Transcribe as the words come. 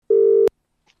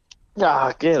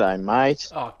Ah, g'day, mate.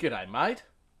 Oh, g'day, mate.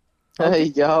 How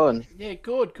you going? Yeah,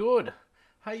 good, good.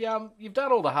 Hey, you've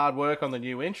done all the hard work on the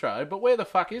new intro, but where the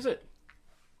fuck is it?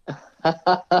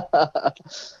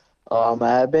 Oh,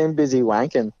 mate, I've been busy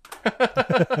wanking.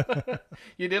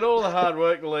 You did all the hard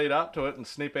work to lead up to it and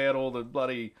snip out all the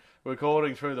bloody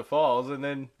recording through the files, and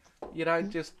then you don't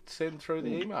just send through the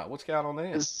email. What's going on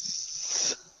there?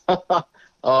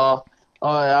 Oh,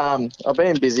 I've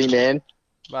been busy, man.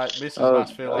 Mate, Mrs. Uh,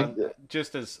 must feel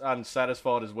just as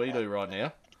unsatisfied as we do right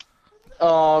now.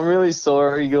 I'm really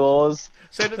sorry, guys.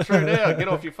 Send it through now. Get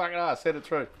off your fucking ass. Send it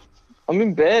through. I'm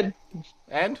in bed.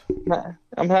 And?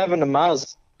 I'm having a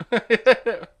muzz.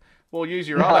 Well, use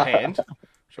your other hand.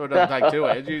 Sure, it doesn't take two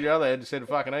hands. Use your other hand to send a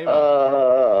fucking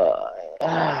email.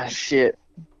 Shit.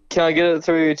 Can I get it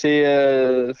through to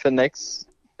you for next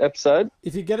episode?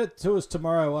 If you get it to us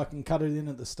tomorrow, I can cut it in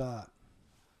at the start.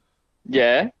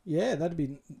 Yeah. Yeah, that'd be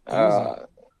easy.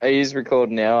 Are you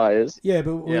recording now? Are you? Yeah,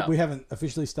 but Yeah. we haven't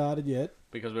officially started yet.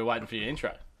 Because we're waiting for your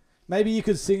intro. Maybe you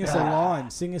could sing us a line.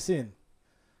 Sing us in.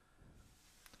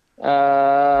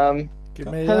 Give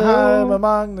me a Hello? home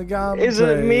among the gum Is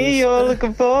it me trees. you're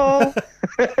looking for?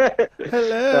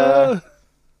 Hello.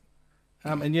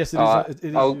 And yes, it is. Alright, It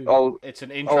is you. I'll It's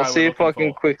an intro. I'll see we're if I looking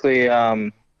can for. quickly.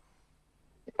 I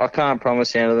can't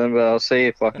promise you anything, but I'll see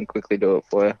if I can quickly do it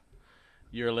for you.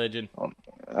 You're a legend. All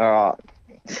right.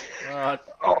 All right.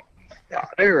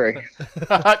 Anyway.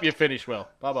 I hope you finish well.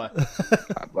 Bye bye.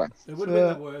 Bye. It would have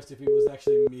been the worst if he was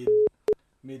actually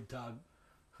mid tug.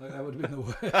 Like, that would have been the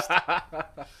worst.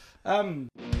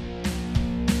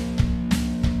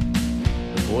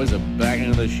 The boys are back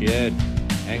into the shed.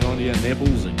 Hang on to your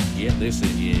nipples and get this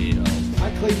in your ear holes.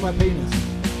 I cleaned my penis.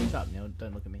 Shut up, Neil.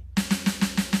 Don't look at me.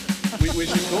 We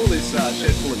should call this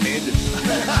shed full of tangents.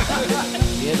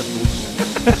 Yeah, the bullshit.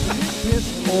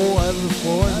 Pissed all over the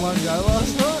floor in one go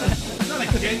last night.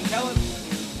 Not again, Kellen.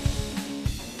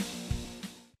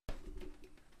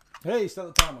 Hey,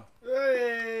 start the timer.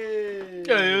 Hey.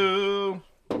 Yo.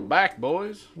 We're back,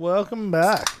 boys. Welcome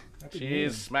back.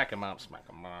 Cheers. Smack 'em up. Smack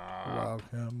 'em up.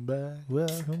 Welcome back.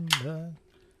 Welcome back.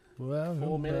 Welcome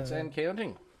 4 minutes back. and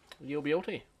counting. You'll be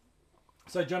guilty.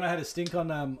 So John, I had a stink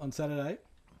on Saturday.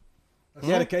 He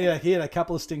had a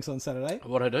couple of stinks on Saturday.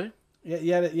 What'd I do?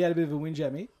 Yeah, he had a bit of a whinge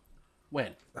at me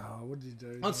When? Oh, what did you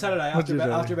do? on Saturday What'd you do?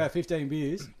 after about 15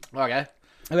 beers. Okay.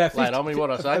 About Lay it on me,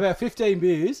 what'd I say? About 15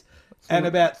 beers and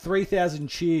about 3,000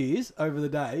 cheers over the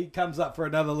day. He comes up for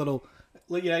another little,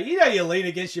 you lean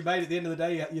against your mate at the end of the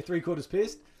day. You're 3/4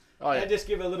 pissed. Oh, yeah. And just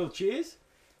give a little cheers.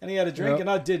 And he had a drink, Yep. and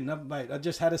I didn't. Mate, I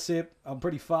just had a sip. I'm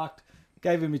pretty fucked.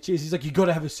 Gave him a cheers. He's like, you got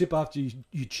to have a sip after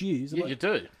you cheers. I'm Yeah, like, you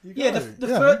do. yeah,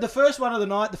 the first one of the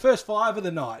night, the first 5 of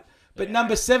the night. But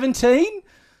number 17,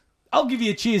 I'll give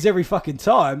you a cheers every fucking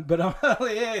time. But I'm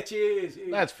yeah, cheers.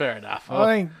 That's fair enough. I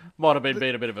think Might have been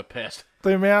being a bit of a pest.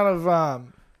 the amount of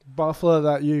buffalo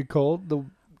that you called,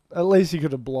 at least you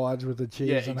could oblige with the cheese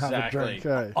Yeah, and have a exactly. drink.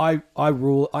 Eh? I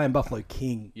rule. I am Buffalo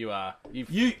King. You are.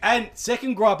 You and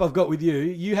second gripe I've got with you.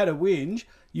 You had a whinge.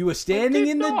 You were standing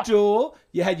did in not. the door.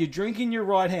 You had your drink in your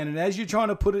right hand, and as you're trying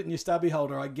to put it in your stubby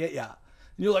holder, I get ya.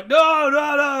 And you're like, no,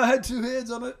 I had 2 hands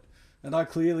on it, and I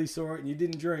clearly saw it, and you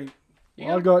didn't drink.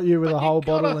 I got you with but a you whole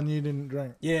gotta- bottle and you didn't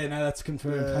drink. Yeah, no, that's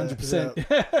confirmed, Yeah,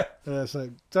 100%. Yeah, so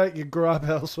take your gripe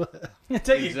elsewhere.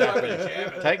 Take Exactly. your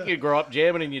jam it. Take your gripe,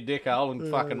 jam it in your dick hole, and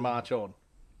fucking march on.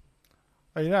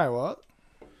 Oh, you know what?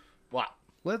 What?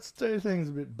 Let's do things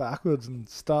a bit backwards and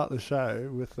start the show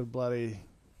with the bloody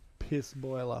piss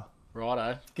boiler.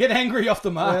 Righto. Get angry off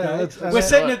the mark. Yeah, eh? let's- and We're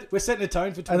then- setting a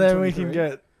tone for 2023. And then we can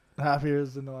get happier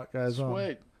as the night goes on.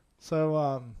 Sweet.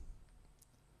 So,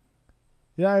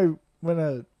 you know, when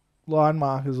a line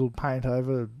markers will paint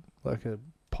over like a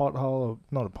pothole, or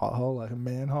not a pothole, like a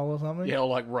manhole or something. Yeah, or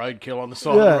like roadkill on the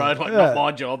side of the Yeah, road. Like, yeah. not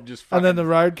my job. Just fucking. And then the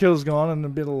roadkill's gone and a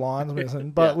bit of line's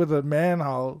missing. But Yeah. with a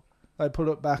manhole, they put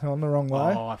it back on the wrong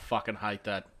way. Oh, I fucking hate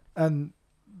that. And,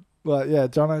 like, yeah,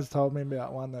 Jono's told me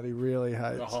about one that he really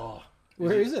hates. Oh.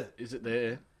 Where is it? Is it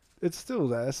there? It's still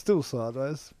there, it's still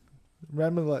sideways.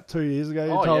 Remember, like 2 years ago,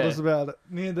 you Oh, told yeah. us about it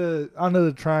near under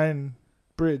the train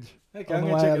bridge Okay, on I'm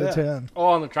the going way to out check of it out. town.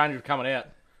 Oh, and the trains are coming out.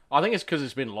 I think it's because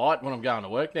it's been light when I'm going to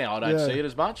work now. I don't Yeah. see it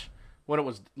as much. When it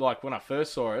was like when I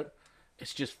first saw it,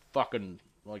 it's just fucking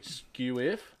like skew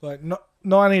if. Like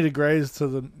 90 degrees to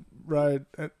the road.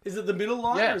 Is it the middle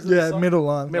line? Yeah. Or is it the Yeah, side? middle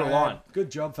line. Middle line.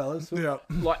 Good job, fellas. Yeah.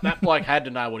 Like that bloke had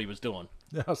to know what he was doing.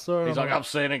 Yeah, I saw it. He's on like, the- I've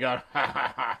seen it going, ha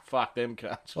ha ha, fuck them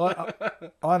cunts.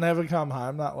 I never come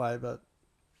home that way, but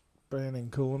being in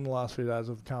Coolin the last few days,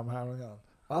 I've come home and gone,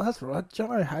 Oh, that's right.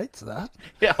 Jono hates that.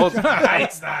 Yeah, I was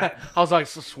hates that. I was like,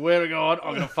 swear to God,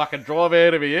 I'm gonna fucking drive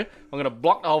out of here. I'm gonna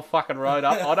block the whole fucking road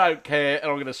up. I don't care,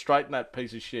 and I'm gonna straighten that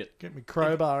piece of shit. Get me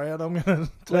crowbar out. I'm gonna.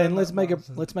 Glenn, let's make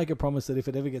a promise that if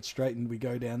it ever gets straightened, we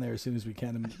go down there as soon as we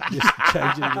can and just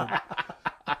change it again.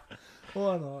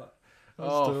 Why not?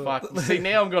 Oh fuck! See,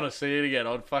 now I'm gonna see it again.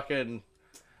 I'd fucking.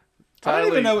 I don't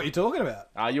even know what you're talking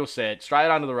about. You'll see it straight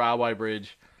under the railway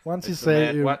bridge. Once you It's see the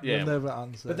it, man- you'll never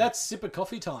unsee. But that's sip of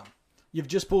coffee time. You've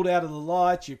just pulled out of the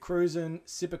lights. You're cruising.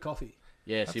 Sip of coffee.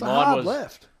 Yeah, That's see, a mine hard was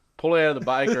left. pull out of the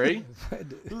bakery.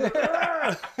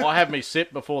 I have me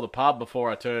sip before the pub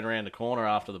before I turn around the corner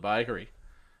after the bakery.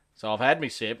 So I've had me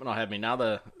sip and I have me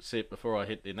another sip before I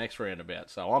hit the next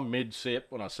roundabout. So I'm mid sip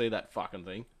when I see that fucking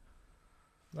thing.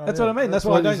 Oh, That's yeah, what I mean. That's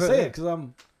why I what don't you see said. it because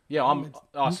I'm. Yeah, I'm.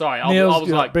 Oh, sorry. I Neil's was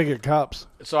got like, bigger cups.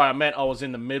 sorry. I meant I was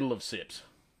in the middle of sips.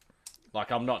 Like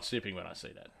I'm not sipping when I see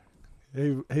that.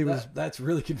 He was That's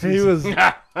really he confusing.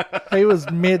 was he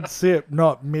was mid sip,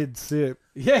 not mid sip.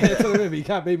 Yeah, that's what I mean. But you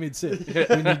can't be mid sip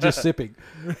when you're just sipping.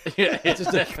 Yeah,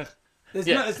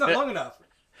 It's not long enough.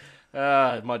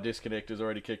 my disconnector's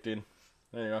already kicked in.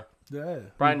 There you go. Yeah,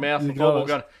 Brain mouth. You I thought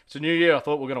got us. it's a new year. I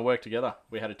thought we were going to work together.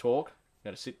 We had a talk. We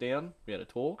had to sit down. We had a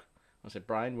talk. I said,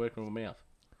 brain working with mouth.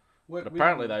 But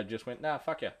apparently they just went, nah,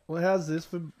 fuck you. Well, how's this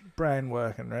for brain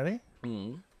working? Ready?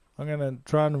 Mm. I'm gonna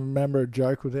try and remember a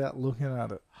joke without looking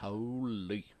at it.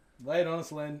 Holy. Lay it on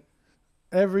us, Len.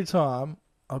 Every time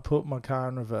I put my car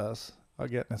in reverse, I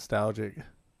get nostalgic.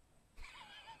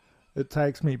 It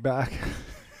takes me back.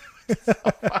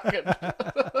 Fucking.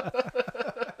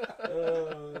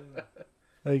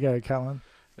 There you go, Cullen.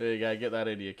 There you go. Get that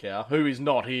into your cow. Who is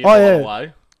not here, Oh, by yeah. the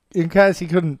way. In case you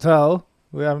couldn't tell,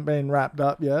 we haven't been wrapped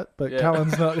up yet, but Yeah.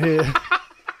 Cullen's not here.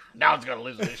 No one's going to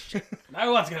listen to this shit.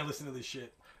 No one's going to listen to this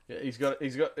shit. Yeah,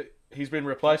 he's been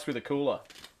replaced with a cooler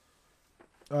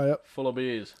Oh, yep. full of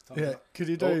beers. Yeah. Could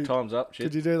you Oh, do? time's up. Shit.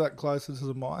 Could you do that closer to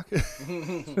the mic?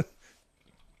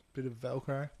 Bit of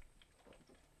Velcro.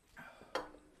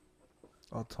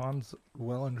 Oh, time's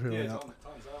well and truly up.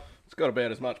 Time's up. It's got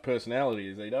about as much personality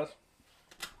as he does.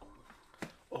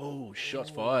 Oh, shots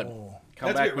fired. Oh,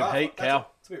 Come That's a back bit with rough. heat,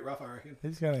 Cal. It's a bit rough, I reckon.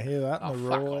 he's going to hear that Oh, in the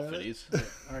fuck raw. off, it is.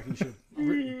 I reckon you should.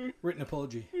 Written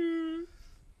apology.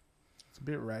 It's a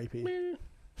bit rapey.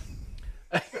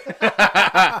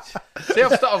 See,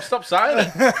 I've stopped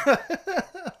saying it.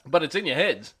 But it's in your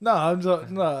heads. No, I'm not.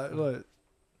 No, look,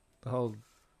 the whole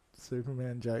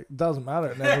Superman joke doesn't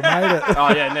matter. It never made it.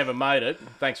 Oh, yeah, never made it.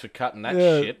 Thanks for cutting that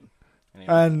Yeah. shit.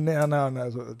 Anyway, And now no one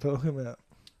knows what they're talking about.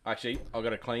 actually, I've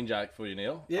got a clean joke for you,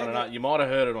 Neil. Yeah, I don't know. You might have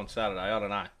heard it on Saturday. I don't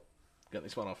know. Got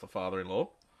this one off the father-in-law.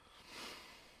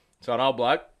 So an old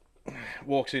bloke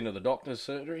walks into the doctor's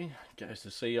surgery, goes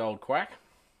to see old Quack.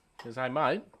 Says, hey,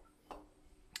 mate,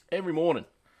 every morning,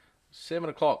 7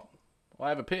 o'clock, I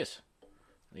have a piss.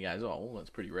 And he goes, oh, well, that's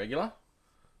pretty regular.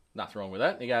 Nothing wrong with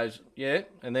that. And he goes, yeah.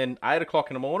 And then 8 o'clock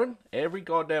in the morning, every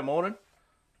goddamn morning,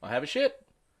 I have a shit.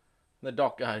 And the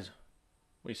doc goes,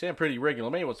 well, you sound pretty regular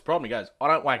to me. What's the problem? He goes, I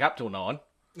don't wake up till 9.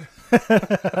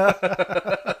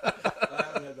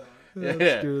 That's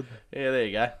Yeah. good. Yeah, there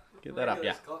you go. Get that up,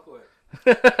 yeah.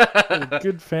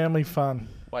 Good family fun.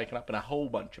 Waking up in a whole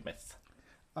bunch of mess.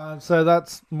 So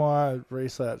that's my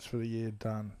research for the year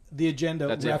done. The agenda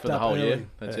That's it wrapped for the up whole early. year.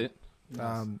 That's Yeah. it.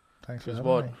 Thanks for Because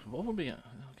having me. what will be? I'll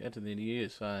get to the end of the year.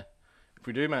 So if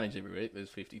we do manage every week, there's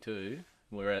 52.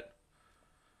 We're at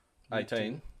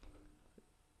 18.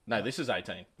 No, this is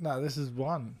 18. No, this is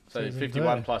one. So Season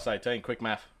 51 two. plus 18. Quick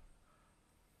math.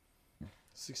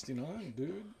 69,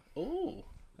 dude. Oh,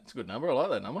 that's a good number. I like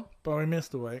that number. But we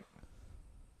missed a week.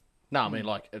 No, I mean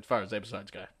like as far as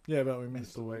episodes go. Yeah, but we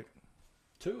missed a week.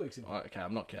 2 weeks in. Oh, okay,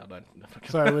 I'm not cow. Don't.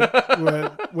 So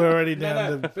we're already No, down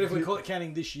no, to. but if we call it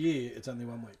counting this year, it's only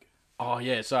 1 week. Oh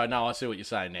yeah. So no, I see what you're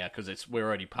saying now because we're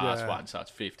already past Yeah. one, so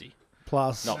it's 50.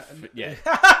 Plus, Not yeah.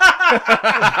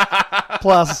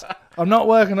 plus, I'm not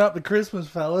working up the Christmas,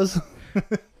 fellas.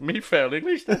 Me failed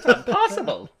English. That's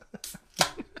impossible.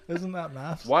 Isn't that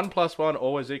maths? 1 + 1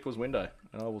 always equals window,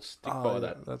 and I will stick Oh, by yeah,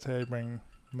 that. that's how you bring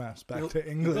maths back There to was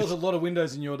English. a lot of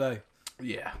windows in your day.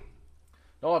 Yeah.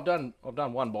 No, I've done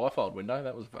one bifold window.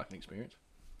 That was a fucking experience.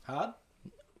 Hard?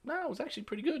 No, it was actually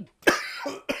pretty good.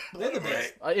 They're the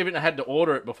best. I even had to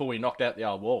order it before we knocked out the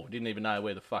old wall. Didn't even know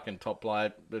where the fucking top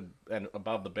plate and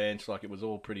above the bench, like it was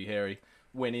all pretty hairy.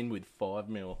 Went in with 5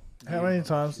 mil. How many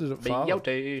times did it fail?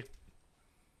 Beauty.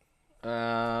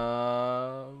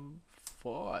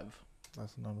 5.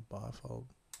 That's not a bifold.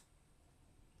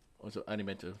 Was it only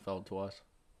meant to fold twice?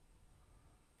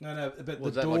 No, but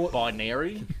Was the that door... like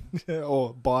binary?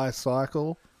 Or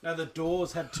bicycle. No, the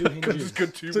doors have two hinges. It's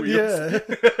got two So, wheels. yeah.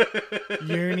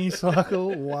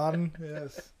 Unicycle, one.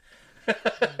 Yes.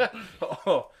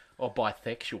 Or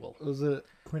bisexual. Was it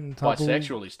quintuple?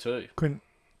 Bisexual is two.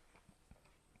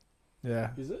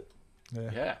 Yeah. Is it?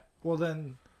 Yeah. Well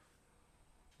then,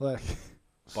 like,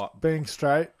 But being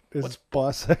straight is What's-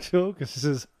 bisexual because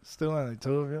there's still only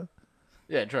two of you.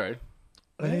 yeah, true.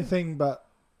 Anything but,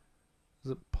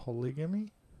 is it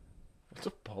polygamy? What's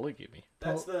a polygamy?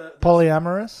 That's the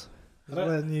Polyamorous? Is I don't-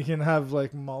 when you can have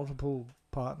like multiple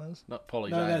partners. Not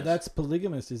polygamous. no, that's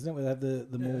polygamous, isn't it? Where they have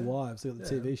the more wives. They got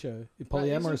the Yeah. TV show. isn't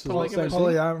Polyamorous is polygamous- also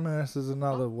Polyamorous is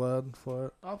another word for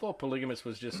it. I thought polygamous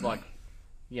was just like,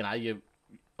 you.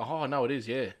 Oh no, it is.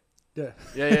 Yeah. Yeah.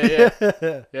 Yeah.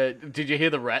 Yeah. Did you hear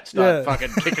the rat start Yeah.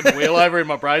 fucking kicking the wheel over in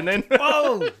my brain then?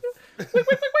 Oh!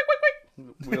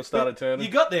 Wheel started turning.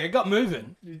 You got there. It got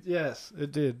moving. Yes,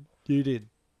 it did. You did.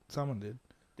 Someone did.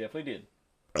 Definitely did.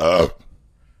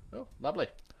 Oh, lovely.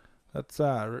 That's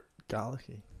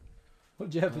garlicky. What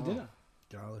did you have for dinner?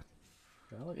 Garlic.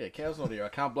 Yeah, Cal's not here. I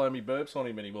can't blow me burps on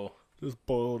him anymore. Just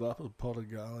boiled up a pot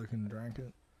of garlic and drank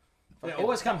it. Yeah,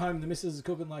 always come home. The missus is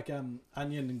cooking like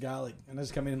onion and garlic, and I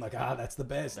just come in and like, that's the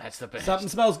best. That's the best. Something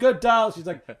smells good, Dale. She's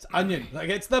like, it's onion. Like,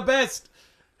 it's the best.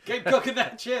 Keep cooking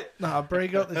that shit. No, Brie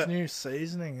got this new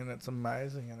seasoning and it's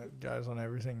amazing and it goes on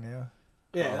everything now.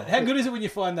 Yeah. How good is it when you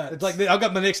find that? It's like I've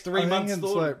got my next 3 I months think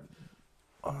it's thought. like,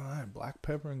 I don't know, black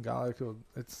pepper and garlic. Or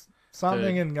it's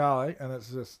something in garlic and it's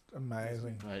just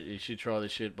amazing. Mate, you should try the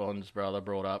shit Bond's brother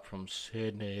brought up from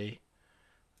Sydney.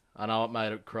 I know it made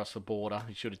it across the border.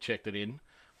 He should have checked it in.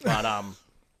 But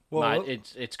Well,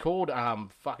 mate, it's called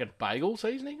fucking bagel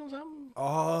seasoning or something.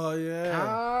 Oh,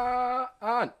 yeah.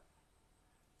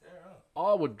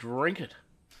 I would drink it,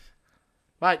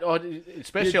 mate.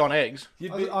 Especially on eggs.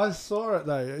 You'd be, I saw it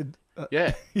though.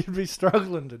 Yeah. You'd be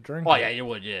struggling to drink Oh it. yeah, you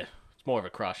would. Yeah, it's more of a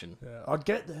crushing I'd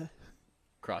get there.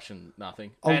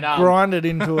 nothing. I'll And, grind it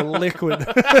into a liquid.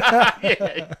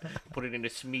 yeah, put it in a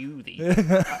smoothie.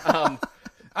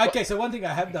 okay, so one thing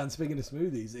I have done, speaking of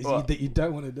smoothies, is What? that you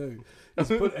don't want to do is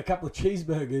put a couple of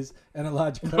cheeseburgers and a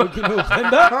large Coke into a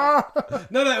blender.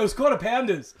 No, it was quarter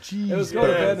pounders. It was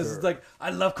quarter Cheeseburger. pounders. It's like, I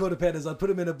love quarter pounders. I'd put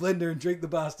them in a blender and drink the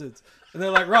bastards. And they're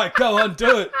like, right, go on,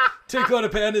 do it. 2 quarter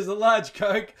pounders, a large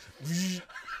Coke.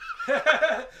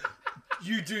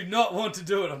 You do not want to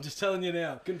do it. I'm just telling you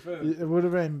now. Confirmed. It would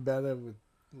have been better with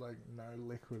like no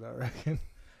liquid, I reckon.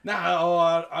 No,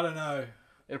 I don't know.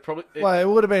 It probably. Well, it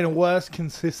would have been a worse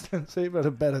consistency, but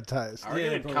a better taste. I reckon Yeah,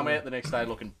 it'd come probably. out the next day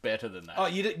looking better than that. Oh,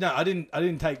 you did? No, I didn't. I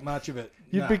didn't take much of it.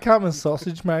 You'd No. become a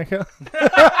sausage maker.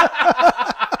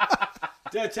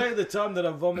 Did I tell you the time that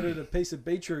I vomited a piece of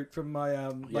beetroot from my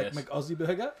Yes. McAussie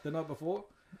burger the night before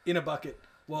in a bucket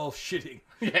while shitting?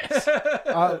 Yes.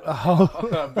 A whole,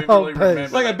 I vividly whole piece. remember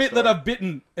Like a that bit that story. I've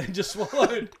bitten and just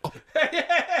swallowed.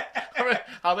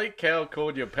 I think Cal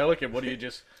called you a pelican. What do you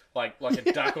just like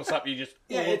a duck or something? You just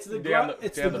Yeah, it's the down the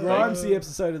beak? Grimesy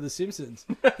episode of The Simpsons.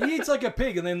 He eats like a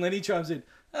pig, and then Lenny chimes in.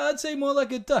 I'd say more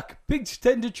like a duck. Pigs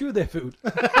tend to chew their food.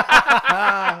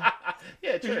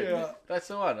 Yeah, true. Yeah. That's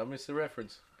the one. I missed the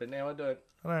reference, but now I don't.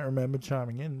 I don't remember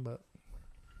chiming in, but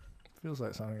feels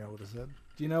like something I would have said.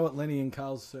 Do you know what Lenny and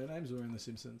Carl's surnames were in The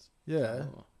Simpsons? Yeah.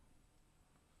 Oh.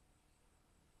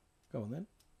 Go on then.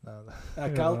 No,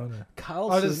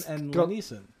 Carlson just and got-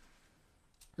 Lennyson.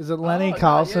 is it Lenny yeah,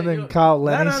 Carlson yeah, and Carl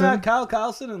Lennison? No, Carl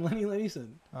Carlson and Lenny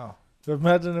Lennyson. Oh,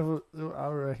 imagine if I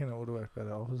reckon it would have worked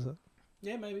better opposite.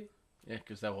 Yeah, maybe. Yeah,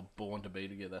 because they were born to be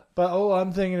together. But all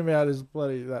I'm thinking about is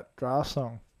bloody that draft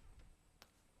song.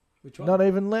 Which one? Not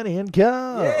even Lenny and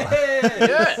Carl. Yeah.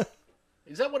 Yeah.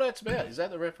 Is that what that's about? Is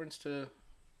that the reference to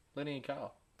Lenny and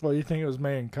Carl? Well, you think it was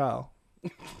me and Carl?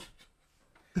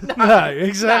 No,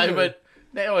 exactly.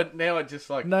 No, but now I just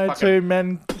like no fucking,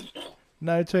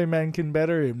 two men can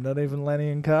better him. Not even Lenny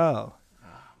and Carl.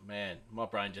 man, my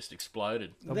brain just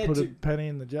exploded. I They're put a two- penny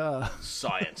in the jar.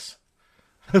 Science.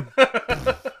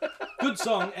 Good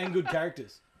song and good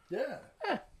characters. Yeah.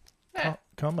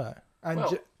 Combo. And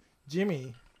Well-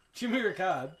 Jimmy. Jimmy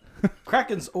Ricard.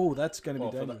 Kraken's. Oh, that's going to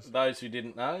Well, be for dangerous. those who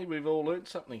didn't know, we've all learnt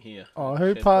something here. Oh,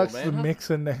 who Shed parks Full the Banter.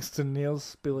 mixer next to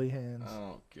Neil's spilly hands?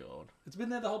 Oh god. It's been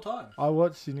there the whole time. I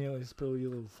watched you nearly spill your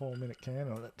little 4-minute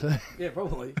can on it too. Yeah,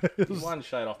 probably. He's one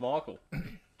shade off Michael.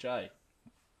 Jay.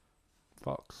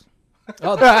 Fox.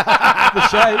 Oh, the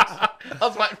shapes. I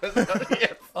was waiting. Yeah.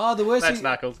 Oh, the worst That's thing.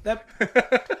 Knuckles.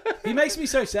 He makes me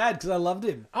so sad because I loved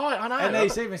him. Oh, I know. And then you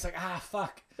see him, it's like,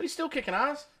 fuck. But he's still kicking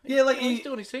ass. Yeah, like He's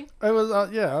doing his thing. It was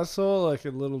I saw like a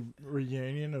little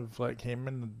reunion of like him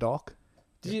and the Doc.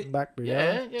 Did you, back to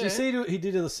Yeah, yeah. did you see he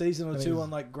did a season or And two he's- on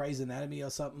like Grey's Anatomy or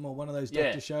something, or one of those Yeah.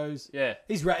 doctor shows? Yeah.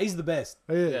 He's the best.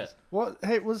 He is. Yeah. What?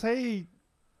 Hey, was he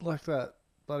like that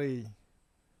bloody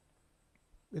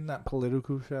in that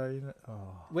political show? You know?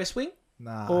 Oh, West Wing?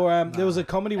 nah. Or there was a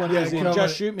comedy one he Yeah, was in, comedy.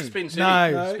 Just Shoot Me. Spin City.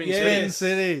 No, Spin yeah. City. Spin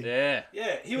City. Yeah.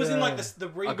 Yeah, he was in like the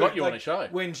reboot. I got you on like, a show.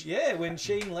 When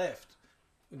Sheen left,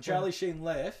 when Charlie Sheen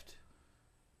left,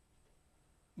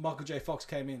 Michael J. Fox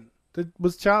came in.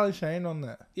 Was Charlie Sheen on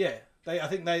that? Yeah, I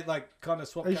think they like kind of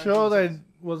swapped. Are you sure they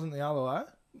wasn't the other way?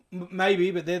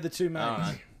 Maybe, but they're the two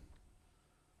mains.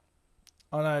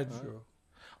 I I know. Sure.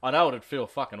 I know it'd feel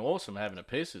fucking awesome having a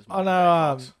piss. As I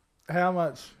know. How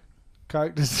much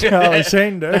coke does Charlie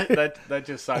Sheen do? They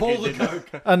just suck All it, the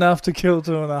didn't coke. Enough to kill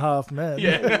 2.5 men. they?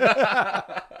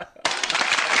 Yeah.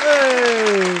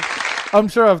 Hey! I'm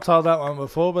sure I've told that one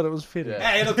before, but it was fitting. Yeah.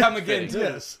 Hey, it'll come again too.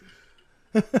 Yes.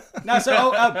 No,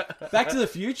 so Back to the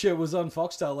Future was on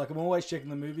Foxtel. Like I'm always checking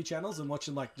the movie channels and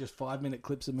watching like just 5-minute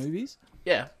clips of movies.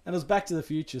 Yeah. And it was Back to the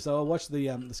Future, so I watched the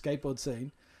skateboard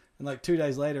scene, and like 2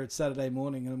 days later, it's Saturday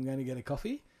morning, and I'm going to get a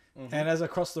coffee. Mm-hmm. And as I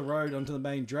cross the road onto the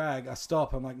main drag, I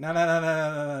stop. I'm like, no.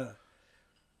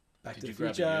 Back Did to you the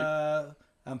grab Future.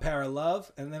 Power of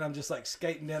Love, and then I'm just like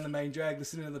skating down the main drag,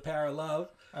 listening to the Power of Love.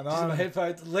 And Just in my I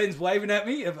headphones, Len's waving at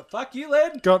me. Fuck you,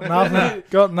 Len. got nothing.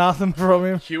 Got nothing from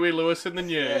him. Huey Lewis in the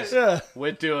news. Yeah.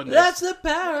 We're doing this. That's the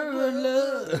power of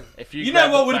love. If You grab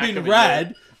know what the would have back been of a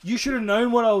rad? You should have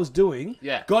known what I was doing.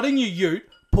 Yeah. Got in your ute,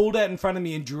 pulled out in front of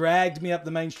me, and dragged me up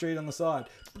the main street on the side.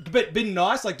 But been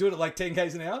nice, like do it at like 10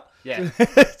 k's an hour. Yeah.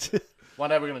 One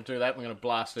day we're going to do that. We're going to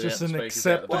blast it Just out the an speakers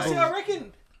out the Well, back. see, I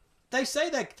reckon they say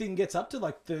that thing gets up to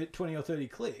like 20 or 30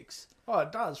 clicks. Oh,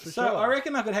 it does for So sure. I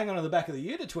reckon I could hang on to the back of the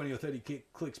ute at 20 or 30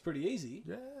 clicks pretty easy.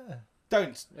 Yeah.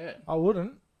 Don't. Yeah. I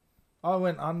wouldn't. I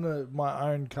went under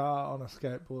my own car on a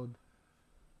skateboard,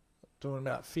 doing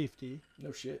about 50.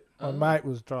 No shit. My mate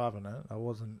was driving it. I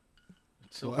wasn't.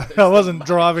 So, I wasn't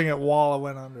driving it while I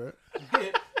went under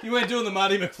it. You weren't doing the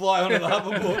Marty McFly onto the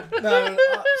hoverboard. No,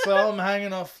 so I'm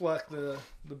hanging off like the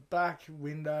back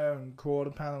window and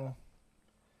quarter panel,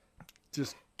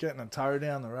 just getting a tow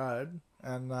down the road,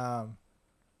 and my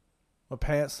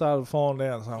pants started falling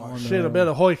down. So I'm like, shit, I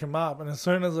better hoik him up. And as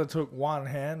soon as I took one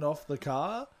hand off the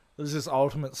car, it was just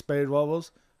ultimate speed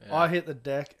wobbles. Yeah. I hit the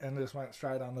deck and just went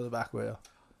straight under the back wheel.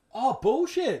 Oh,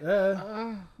 bullshit.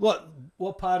 Yeah,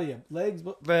 What part of you? Legs?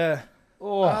 What? there.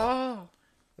 oh.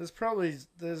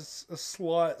 There's a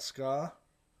slight scar.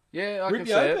 Yeah, I Rip can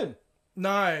you see open? it.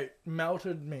 No,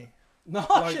 melted me. No,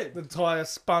 Like shit. the tire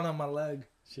spun on my leg.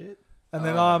 Shit. And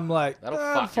then I'm like, That'll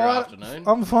 "Ah, fuck your fine. afternoon."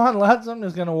 I'm fine, lads. I'm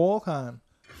just gonna walk home.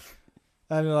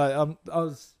 And like, I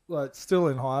was like still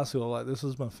in high school. Like this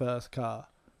was my first car,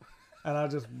 and I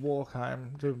just walk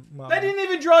home to my. They didn't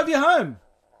even drive you home.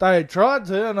 They tried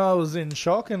to, and I was in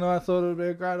shock. And I thought it would be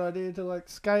a great idea to like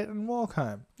skate and walk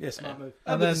home. Yeah, smart move.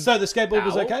 And But then- so the skateboard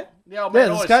was No. okay? Yeah, Yeah, man,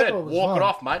 the always said, skateboard was walk it fine.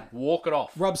 off, mate. Walk it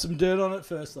off. Rub some dirt on it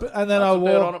first. Though. And then Rub I some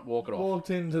dirt on it, walk it off. walked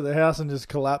into the house and just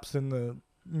collapsed in the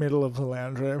middle of the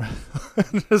lounge room,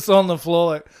 just on the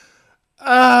floor, like,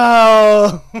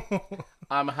 oh,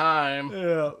 I'm home.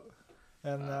 yeah.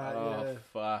 And Oh, yeah,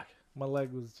 fuck. my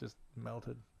leg was just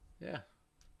melted. Yeah.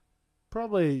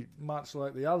 Probably much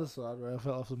like the other side where I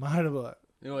fell off the motorbike.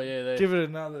 Oh, yeah. They, Give it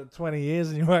another 20 years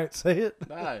and you won't see it.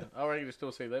 no, I reckon you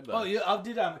still see them, though. Oh, yeah, I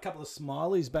did a couple of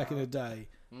smileys back in the day.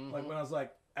 Mhm. Like when I was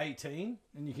like 18,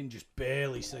 and you can just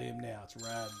barely see them now. It's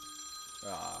rad.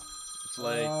 Ah, it's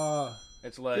Lee. Oh,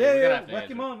 It's Lee. Yeah, We're gonna yeah. have to Whack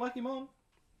answer him it. on, whack him on.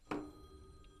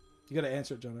 You got to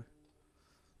answer it, Jono.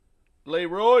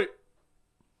 Leroy.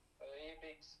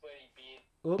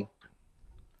 oop.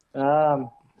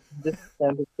 Just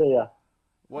send it to you.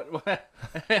 What?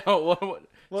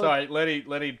 Sorry,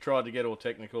 Letty tried to get all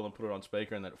technical and put it on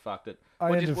speaker, and then it fucked it. I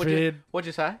interfered. What'd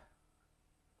you say?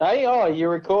 Hey, oh, you're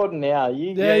recording now.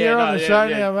 Yeah, you're on the show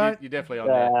now, mate. You're definitely on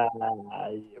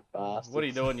there. You bastard. What are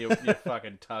you doing, you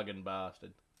fucking tugging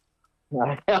bastard?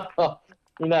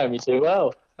 You know me too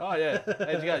well. Oh, yeah.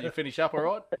 How'd you go? You finish up all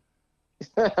right?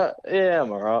 Yeah,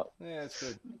 I'm alright. Yeah, it's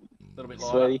good. A little bit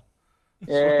lighter. Sweetie.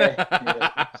 Yeah.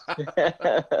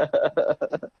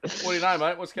 What do you know,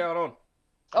 mate? What's going on?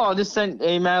 Oh, I just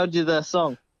emailed you the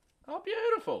song. Oh,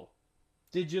 beautiful.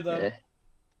 Did you though? Yeah.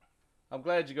 I'm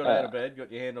glad you got out of bed,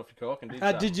 got your hand off your cock, and did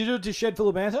something. Did you do it to Shed Full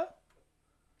of Banter?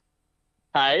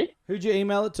 Hey? Who'd you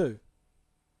email it to?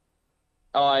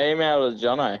 Oh, I emailed it to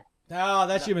Jono. Oh,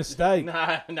 that's your mistake.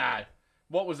 No.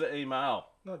 What was the email?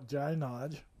 Not Joe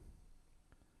Nige.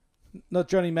 Not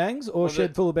Johnny Mangs or Was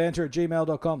it-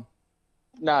 shedfullofbanter@gmail.com.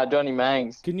 No, Johnny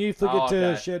Mangs. Can you flick Oh, it to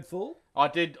okay. Shed Full? I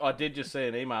did just see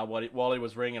an email while he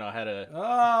was ringing. I had a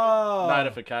Oh.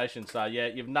 notification. So yeah,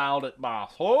 you've nailed it,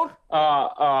 Marthor.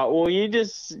 Well,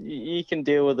 you can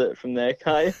deal with it from there,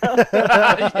 can't you?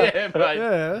 Yeah, mate.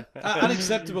 Yeah.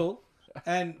 Unacceptable.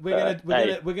 And we're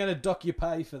gonna dock your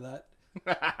pay for that.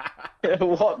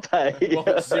 What pay?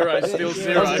 Well, zero, still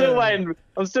zero.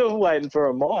 I'm still waiting for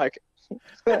a mic.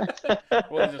 Well,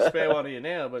 there's a spare one here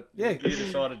now, but Yeah. you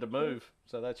decided to move,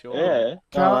 so that's your Yeah.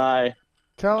 Can't- No.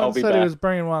 Colin I'll be said he back. was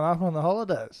bringing one up on the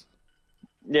holidays.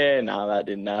 Yeah, no, that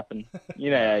didn't happen. You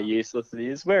know how useless it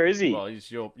is. Where is he? Well,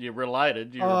 you're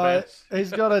related. You're Oh, about. he's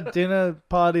got a dinner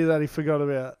party that he forgot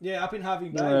about. Yeah, up in Harvey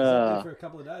Bay. He's up there for a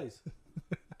couple of days.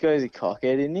 Goes a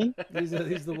cockhead, isn't he?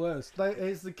 He's the worst.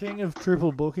 He's the king of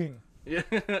triple booking. Yeah.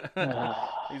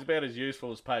 He's about as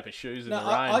useful as paper shoes in No, the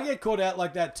rain. I get caught out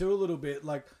like that too a little bit.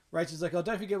 Like Rachel's like, "Oh,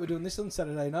 don't forget we're doing this on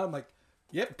Saturday night." I'm like,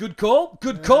 "Yep, good call,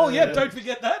 good call. Yep, don't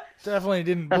forget that." Definitely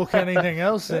didn't book anything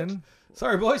else in.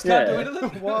 Sorry, boys, can't do Yeah.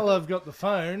 anything. While I've got the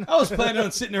phone. I was planning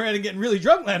on sitting around and getting really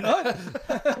drunk that night.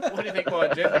 Where do you think my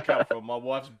agenda come from? My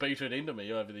wife's beat it into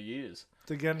me over the years.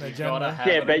 To get an Gotta agenda. have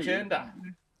Yeah, an but agenda.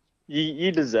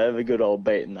 You deserve a good old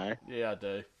beating, though. Yeah, I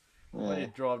do. Why don't you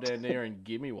drive down there and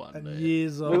give me one? And dude?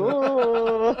 years of it.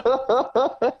 Ooh.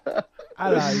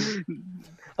 Hello.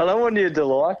 I don't want you to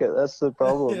like it. That's the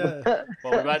problem. Yeah.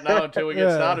 Well, we won't know until we get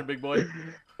Yeah. started, big boy.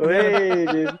 Hey,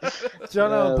 dude.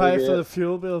 John will look pay at for it. the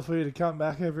fuel bill for you to come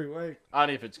back every week.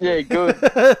 Only if it's Yeah, good.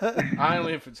 good.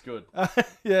 Only if it's good. Yeah.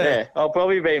 Yeah, I'll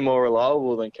probably be more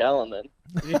reliable than Callan then.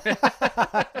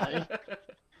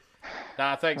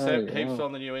 Nah, thanks Oh, heaps yeah.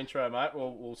 on the new intro, mate.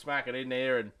 We'll smack it in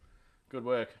there and good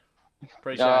work.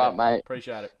 Appreciate All it, right, mate.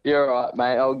 Appreciate it. You're all right,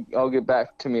 mate. I'll get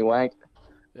back to me wank.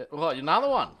 Yeah, well, another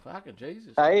one. Fucking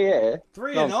Jesus. Hey, yeah.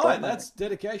 3 No, and 9. stop, That's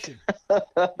dedication. Like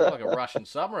a Russian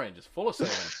submarine, just full of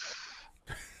semen.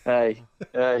 Hey,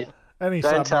 hey. Any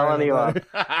Don't tell submarine will anyone. do.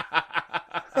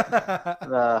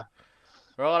 Nah.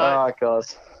 Right, All right,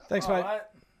 guys. Thanks, mate.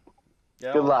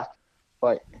 yeah, Good luck.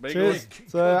 Bye. Big Cheers. good.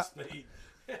 So,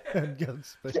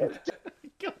 Godspeed.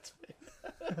 Godspeed.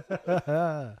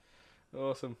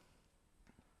 Awesome.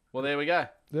 Well, there we go.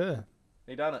 Yeah.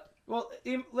 He done it. Well,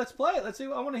 let's play it. Let's see.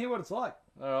 I want to hear what it's like.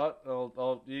 All right.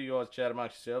 I'll you guys chat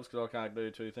amongst yourselves because I can't do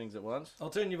two things at once. I'll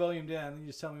turn your volume down and you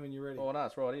just tell me when you're ready. Oh no,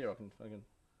 it's right here.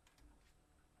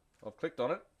 I've clicked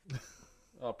on it.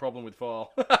 Oh, problem with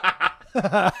file.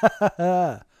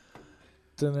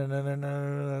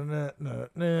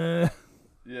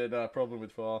 Yeah, no, problem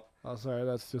with file. Oh, sorry,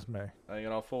 that's just me. Hang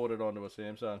on, I'll forward it onto a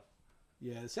Samsung.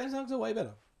 Yeah, the Samsungs are way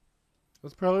better.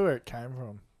 That's probably where it came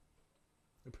from.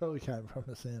 It probably came from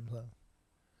the Samsung.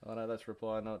 Oh no, that's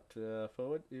reply not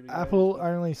forward. Here we go. Apple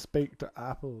only speak to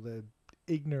Apple. They're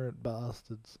ignorant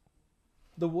bastards.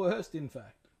 The worst, in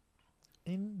fact.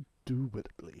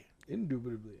 Indubitably.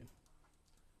 Indubitably.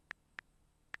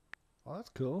 Oh, that's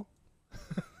cool.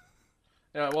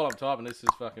 Anyway, while I'm typing, this is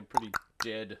fucking pretty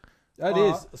dead. It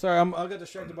is. Sorry, I got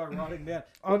distracted by writing down.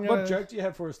 I'm What gonna- joke do you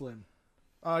have for us, Lim?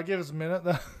 Give us a minute.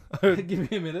 Though. Give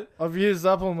me a minute. I've used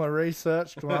up all my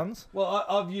researched ones. Well,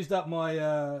 I've used up my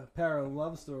parallel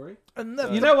love story. And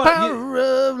You know what? Power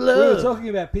of We love. were talking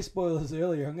about piss boilers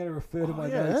earlier. I'm going to refer to my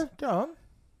yeah, notes. go on.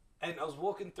 And I was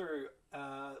walking through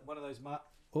one of those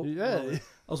Yeah.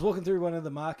 I was walking through one of the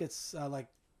markets,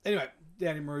 anyway,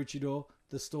 down in Maroochydore,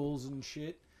 the stalls and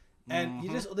shit. And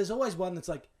there's always one that's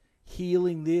like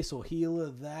healing this or healer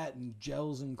that, and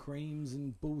gels and creams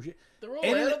and bullshit. They're all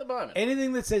out at the moment.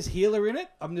 Anything that says healer in it,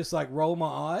 I'm just like roll my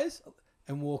eyes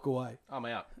and walk away. I'm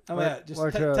out. I'm Like- out. Just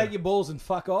like take your balls and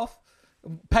fuck off.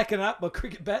 I'm packing up my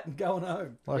cricket bat and going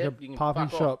home. Like Yep, you a can puppy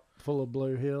fuck off. shop full of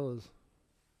blue healers.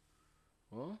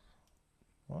 What?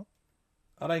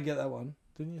 I don't get that one.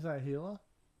 Didn't you say healer?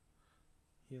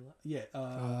 Healer? Yeah.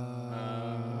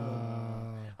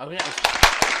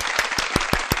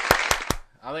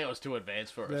 I think it was too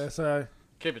advanced for us. Yeah, so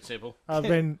Keep it simple. I've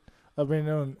been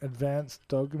doing advanced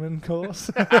dogman course.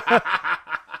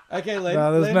 Okay, Len.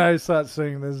 No, there's Len, no such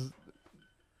thing. There's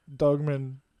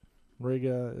dogman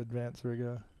rigger, advanced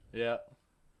rigger. Yeah.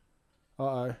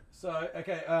 Uh-oh. So,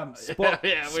 okay, spot,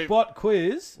 Yeah, we've- spot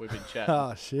quiz. We've been chatting.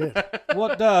 Oh, shit.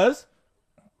 What does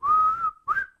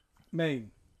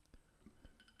mean?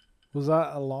 Was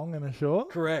that a long and a short?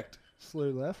 Correct.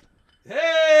 Slew left.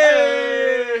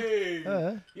 Hey!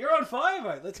 Yeah. You're on fire,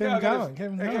 mate. Let's Keep go. him going. Keep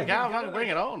him going. Come on, bring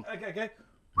it on. Okay.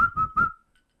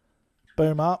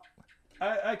 Boom up.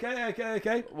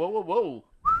 Okay. Whoa.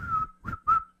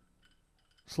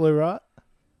 Slew right.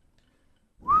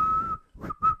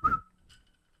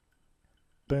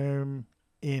 Boom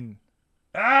in.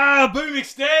 Boom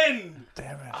extend.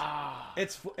 Damn it.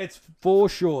 It's 4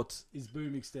 shorts is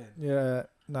boom extend. Yeah.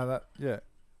 No,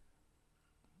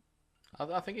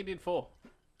 I think he did 4.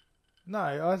 No,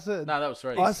 I said. No, that was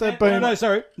 3. I said No, boom. no,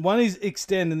 sorry. One is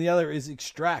extend and the other is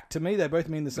extract. To me, they both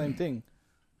mean the same thing.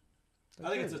 I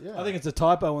think it's a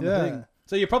typo on the Yeah. thing.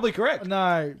 So you're probably correct.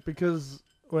 No, because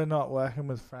we're not working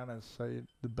with franners, so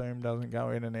the boom doesn't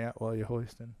go in and out while you're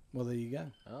hoisting. Well, there you go.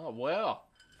 Oh, wow.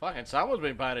 Fucking someone's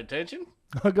been paying attention.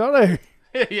 I got to.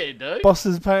 Yeah, you do. Boss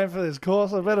is paying for this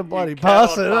course. I better bloody You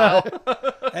pass it. cannot eh?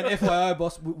 fail. And FYI,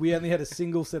 boss, we only had a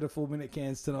single set of 4-minute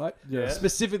cans tonight. Yeah.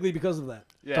 Specifically because of that.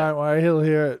 Yeah. Don't worry, he'll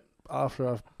hear it after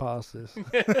I've passed this.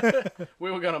 We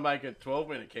were going to make it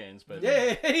 12-minute cans, but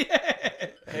Yeah.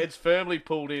 head's firmly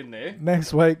pulled in there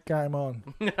Next week, game on.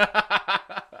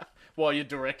 while you're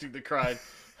directing the crane.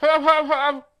 Hum, hum,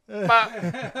 hum.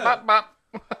 Bop, bop, bop.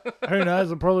 Who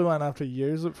knows? I probably won't have to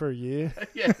use it for a year.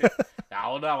 Yeah.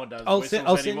 No one does I'll whistles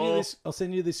send you anymore. this. I'll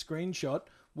send you this screenshot.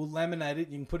 We'll laminate it.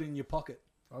 You can put it in your pocket.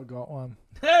 I got one.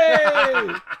 Hey,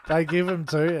 They give them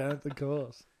to you at the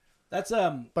course. that's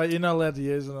But you're not allowed to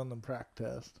use it on the prac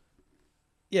test.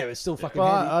 yeah, it's still fucking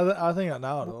But handy. I think I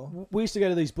know it all. We used to go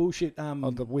to these bullshit.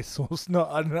 On the whistles.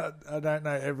 I don't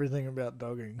know everything about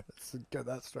dogging. Let's get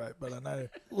that straight. But I know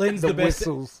Len's the the best.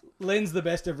 whistles. Len's the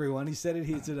best. Everyone. He said it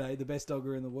here today. The best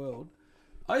dogger in the world.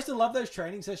 I used to love those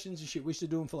training sessions and shit. We used to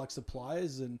do them for like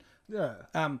suppliers and Yeah.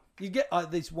 you get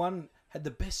this one had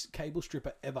the best cable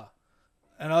stripper ever,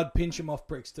 and I'd pinch him off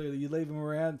bricks too. You leave him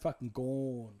around, fucking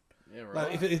gone. Yeah,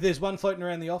 right. Like if there's one floating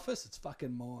around the office, it's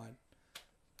fucking mine.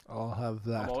 I'll have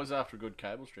I'm that. always after a good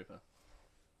cable stripper.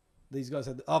 These guys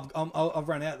had. I've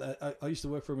run out. I used to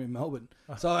work for them in Melbourne,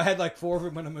 so I had like 4 of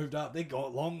them when I moved up. They're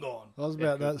long gone. I was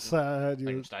about that to say I heard Make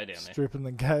you them stay down there. stripping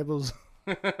the cables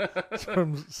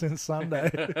since Sunday.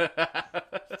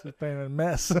 It's been a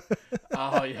mess.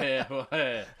 Oh, yeah. Well,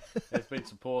 yeah. There's been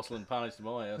some porcelain punished to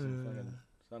my house on fucking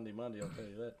Sunday, Monday, I'll tell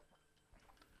you that.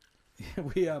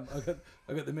 We I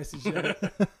got the message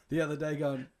the other day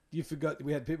going. You forgot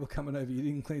we had people coming over. You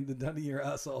didn't clean the dun of your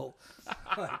asshole.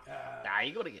 Nah,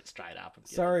 you got to get straight up and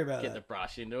Sorry about get that. the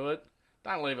brush into it.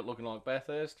 Don't leave it looking like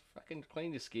Bathurst. Fucking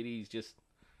clean your skitties just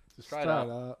straight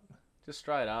up. Just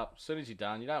straight up. As soon as you're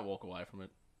done, you don't walk away from it.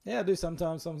 Yeah, I do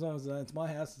sometimes. Sometimes I don't. It's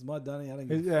my house. It's my dunny. I don't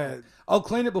give a Yeah, fuck. I'll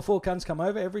clean it before cunts come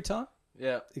over every time,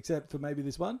 Yeah. except for maybe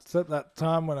this one. except that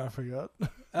time when I forgot.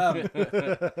 Yeah,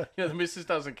 the missus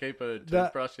doesn't keep her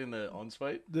toothbrush in the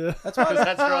ensuite. That's why. Because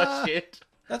that's dry shit.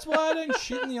 That's why I don't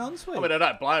shit in the ensuite. I mean, I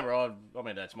don't blame her. I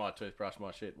mean, that's my toothbrush,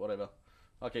 my shit, whatever.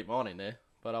 I keep mine in there,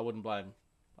 but I don't blame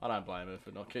her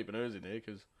for not keeping hers in there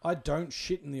because I don't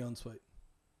shit in the ensuite.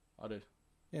 I do.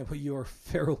 Yeah, well, you're a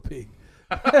feral pig.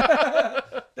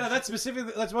 No, that's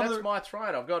specifically. That's one That's of the. my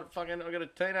trade. I've got a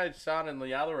teenage son in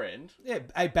the other end. Yeah,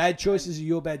 bad choices are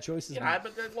your bad choices. You know, mate.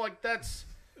 but that's.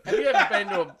 Have you ever been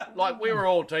to we were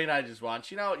all teenagers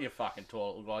once. You know what your fucking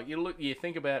toilet looked like. You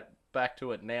think about back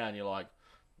to it now, and you're like,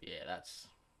 yeah, that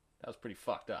was pretty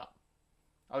fucked up.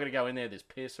 I'm gonna go in there. There's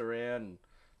piss around, and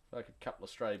like a couple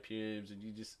of stray pubes, and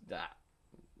you just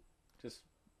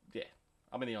yeah.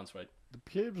 I'm in the ensuite. The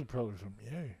pubes are probably from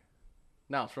you.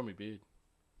 No, it's from my beard.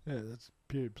 Yeah, that's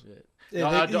pubes. Yeah.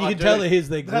 Yeah, No, you can tell that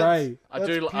they're grey. I That's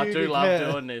do pubic love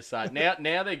hair. doing this.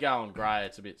 Now they're going grey.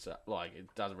 It's a bit like it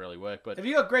doesn't really work, but Have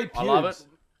you got grey pubes? I love it.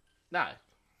 No,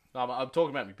 I'm talking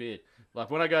about my beard. Like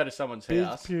when I go to someone's Big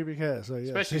house, pubic hair. So yeah,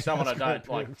 especially she someone I has don't great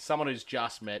like, pubes. someone who's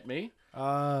just met me.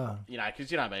 Ah, You know,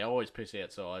 because you know me, I always piss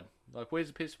outside. Like, where's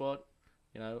the piss spot?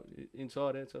 You know,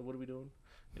 inside, outside. What are we doing?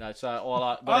 You know,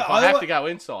 so but if I have to go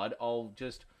inside, I'll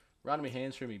just run my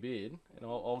hands through my beard, and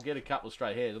I'll get a couple of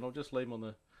straight hairs, and I'll just leave them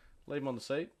on the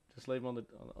seat, just leave them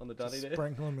on the dunny there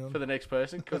sprinkle them in. for the next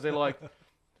person, because they're like,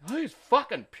 whose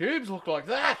fucking pubes look like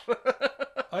that?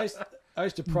 I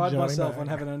used to pride Johnny myself Mac. on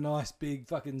having a nice big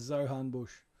fucking Zohan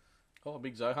bush. Oh, a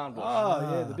big Zohan bush.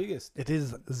 Oh yeah, the biggest. It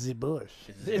is the bush.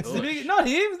 It's the biggest. Not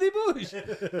him, the bush.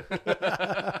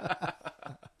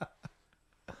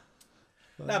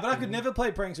 No, but I could never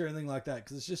play pranks or anything like that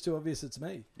because it's just too obvious it's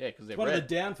me. Yeah, because they're It's one of red.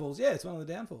 the downfalls. Yeah, it's one of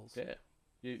the downfalls. Yeah.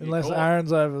 You Unless caught.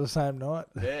 Aaron's over the same night.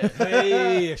 Yeah.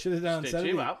 Hey, I should have done on Stitch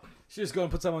Saturday. him up. Should just go and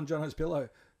put some on Jono's pillow.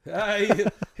 Hey,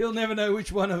 he'll never know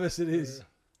which one of us it is.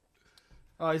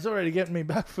 Oh, he's already getting me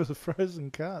back for the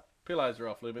frozen cut. Pillows are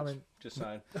off limits. I mean- just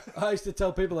saying. I used to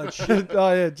tell people I'd shit.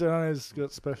 Oh yeah, Johnny's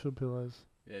got special pillows.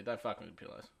 Yeah, don't fuck with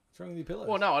pillows. What's wrong with your pillows?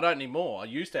 Well, no, I don't anymore. I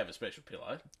used to have a special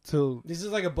pillow. Till This is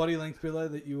like a body length pillow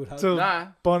that you would have. Nah,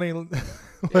 Bonnie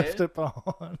left it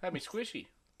behind. had me squishy.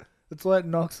 It's like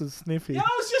Knox's sniffy. Yeah,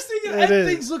 I was just thinking It that is.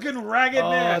 thing's looking ragged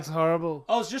Oh, now. it's horrible.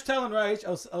 I was just telling Rage,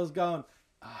 I was going,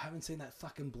 I haven't seen that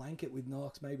fucking blanket with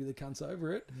Knox. Maybe the cunt's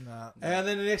over it. Nah. And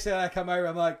then the next day I come over,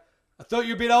 I'm like, I thought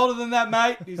you were a bit older than that,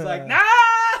 mate. He's like, nah,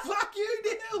 fuck you,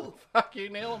 Neil. Fuck you,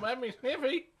 Neil. I'm having me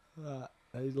sniffy.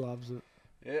 He loves it.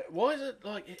 Yeah. Why is it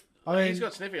like? I mean- He's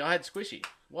got sniffy. I had squishy.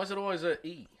 Why is it always a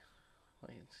E?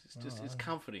 Like, it's just it's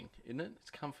comforting, isn't it? It's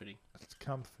comforting. It's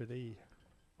comforty.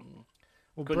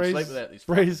 Well, Couldn't sleep without this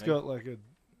Bree's fucking got like a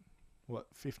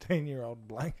 15-year-old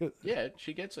blanket. Yeah,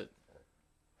 she gets it.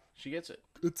 She gets it.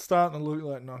 It's starting to look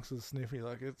like Knox's sniffy,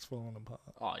 like it's falling apart.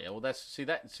 Oh yeah. Well, see.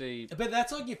 But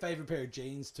that's like your favourite pair of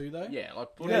jeans too, though. Yeah,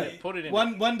 like put it in.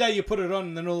 One day you put it on,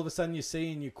 and then all of a sudden you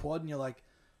see in your quad, and you're like,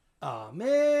 oh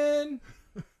man.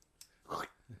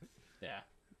 Yeah.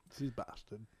 She's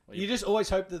bastard. You just always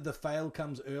hope that the fail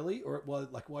comes early, or while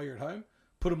you're at home.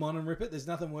 Put them on and rip it. There's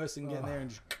nothing worse than getting there and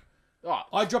just. Oh,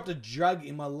 I dropped a jug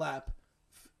in my lap.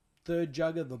 Third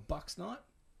jug of the Bucks night.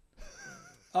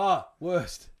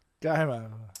 Worst. Game over.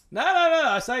 No.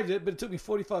 I saved it, but it took me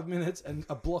 45 minutes and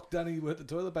a block dunny worth of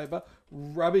toilet paper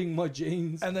rubbing my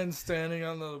jeans. And then standing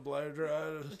under the blow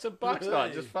dryer. it's a Bucks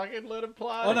night. Just fucking let him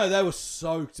play. Oh no, they were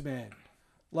soaked, man.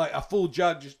 Like a full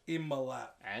jug just in my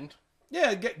lap. And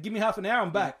Yeah, give me half an hour,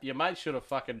 I'm back. your mate should have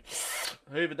fucking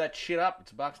hoovered that shit up.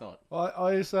 It's a Bucks night.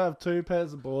 I used to have 2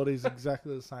 pairs of boardies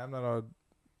exactly the same that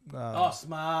I'd.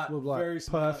 Smart. With like Very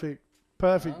smart.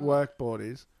 perfect work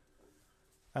boardies.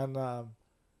 And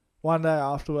one day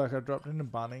after work, I dropped into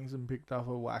Bunnings and picked up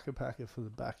a whacker packer for the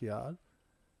backyard.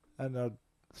 And I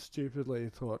stupidly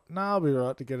thought, I'll be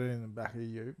right to get it in the back of the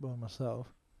ute by myself.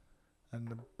 And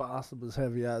the bastard was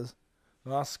heavy as.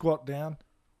 And I squat down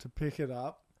to pick it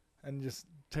up and just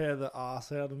tear the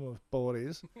arse out of my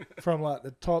boardies from like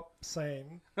the top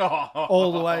seam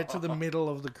all the way to the middle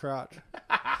of the crutch.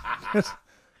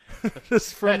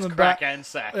 Just from That's the crack back. and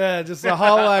sack. Yeah, just the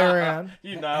whole way around.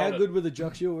 You know How good were the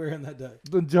jocks you were wearing that day?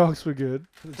 The jocks were good.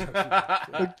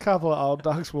 A couple of old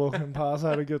ducks walking past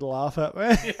had a good laugh at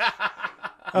me.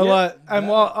 While I'm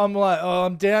like, oh,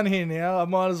 I'm down here now. I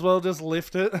might as well just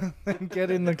lift it and get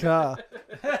in the car.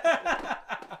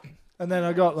 And then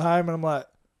I got home and I'm like,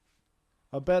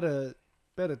 I better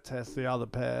test the other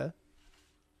pair.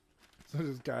 So I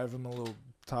just gave them a little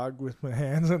tug with my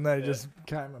hands and they just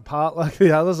came apart like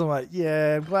the others. I'm like,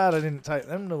 yeah, I'm glad I didn't take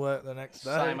them to work the next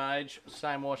day. Same age,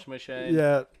 same washing machine.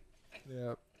 Yeah.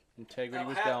 Integrity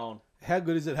was gone. How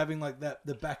good is it having like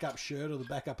the backup shirt or the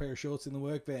backup pair of shorts in the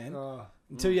work van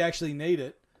until Mm. you actually need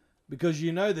it? Because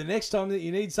you know the next time that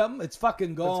you need something, it's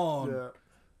fucking gone.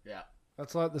 Yeah.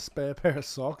 That's like the spare pair of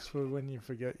socks for when you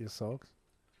forget your socks.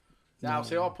 No,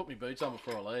 see, I'll put my boots on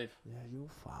before I leave. Yeah, you're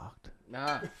fucked.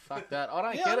 Nah, fuck that. I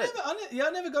don't Yeah, get it.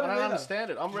 I never got I it don't either.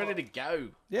 understand it. I'm ready to go.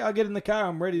 Yeah, I get in the car,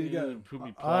 I'm ready to go. Put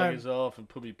my pluggers off and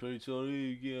put my boots on.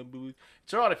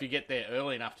 It's alright if you get there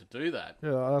early enough to do that.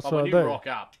 Yeah, that's But what when I you do. rock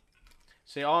up,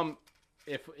 see,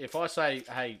 if I say,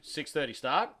 hey, 6:30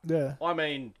 start, Yeah, I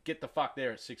mean get the fuck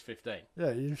there at 6:15.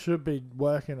 yeah, you should be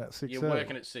working at 6:30. You're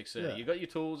working at 6:30. Yeah. You got your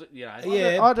tools, you know.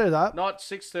 Yeah. I do that. Not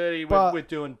 6:30. But We're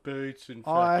doing boots and.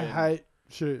 I fucking- hate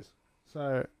shoes.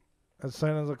 So as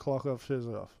soon as I clock off, shoes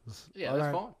are off. Yeah, I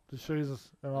that's don't- fine. The shoes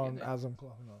are on that. as I'm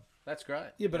clocking on. That's great.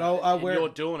 Yeah, but You know, I'll and wear You're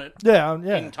it. doing it Yeah,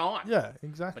 in time. Yeah,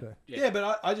 exactly. Yeah,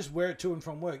 but I just wear it to and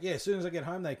from work. Yeah, as soon as I get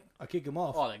home, I kick them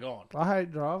off. Oh, they're gone. I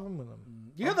hate driving with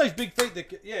them. You got those big feet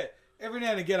that, every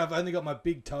now and again I've only got my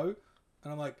big toe,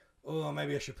 and I'm like, oh,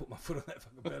 maybe I should put my foot on that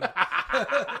fucking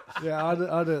pedal. Yeah,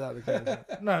 I do that occasionally.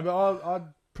 No, but I'd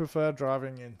prefer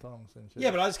driving in thongs and shit.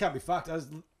 Yeah, but I just can't be fucked. I just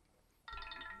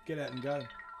get out and go.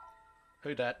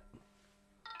 Who dat?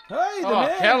 Hey, the Oh,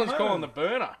 man, Callan's man. calling the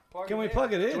burner. Can we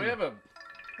plug it in? Do we have a?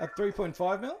 At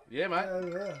 3.5 mil? Yeah, mate.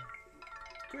 Yeah.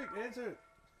 Quick, answer it.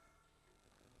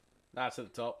 Nah, it's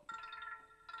at the top.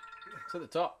 It's at the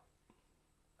top.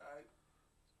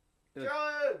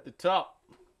 The top.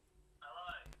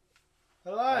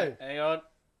 Hello. Hang on.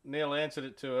 Neil answered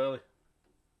it too early.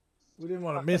 We didn't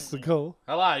want to miss the call.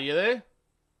 Hello, you there?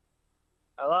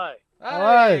 Hello.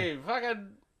 Hey, fucking.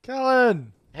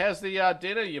 Callan. How's the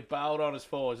dinner you bailed on us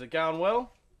for? Is it going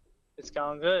well? It's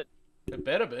going good. It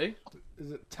better be.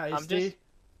 Is it tasty?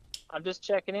 I'm just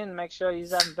checking in, make sure you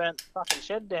haven't burnt the fucking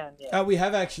shed down yet. We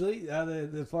have actually.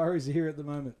 The fire is here at the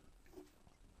moment.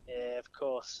 Yeah, of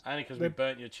course. Only because we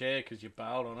burnt your chair because you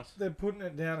bailed on us. They're putting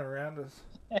it down around us.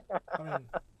 I mean,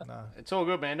 no. It's all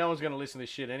good, man. No one's going to listen to this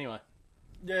shit anyway.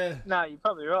 Yeah. No, you're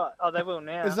probably right. Oh, they will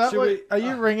now. Is that Should what? we- Are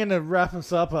you ringing to wrap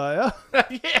us up? Are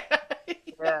you? Yeah.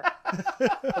 Yeah.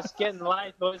 It's getting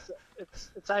late, boys. It's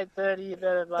 8:30. You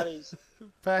better bloody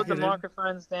Pack put the it in.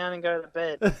 microphones down and go to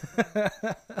bed.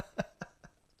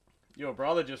 Your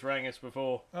brother just rang us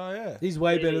before. Oh yeah. He's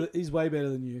way better. He's way better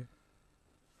than you.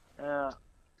 Yeah.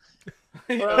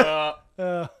 Uh,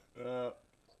 Uh, uh,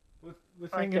 we're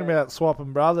thinking Okay. about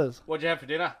swapping brothers. what'd you have for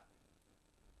dinner?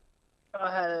 I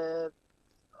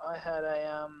had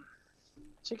a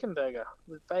chicken burger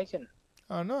with bacon.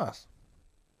 Oh, nice.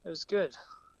 It was good.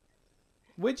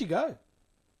 Where'd you go?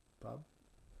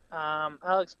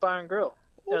 Alex Bar and Grill.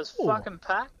 It was Ooh. fucking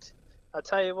packed. I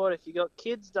tell you what, if you got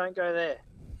kids, don't go there.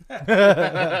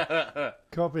 I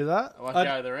Copy that. won't I-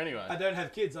 go there anyway. I don't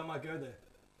have kids. I might go there.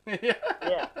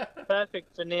 Yeah,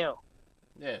 perfect for Neil.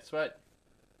 Yeah, sweet.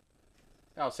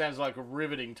 Oh, sounds like a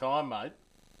riveting time, mate.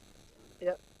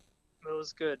 It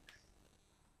was good.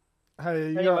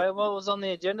 Hey, you Anyway, got, what was on the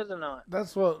agenda tonight?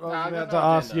 that's what I was I got about no to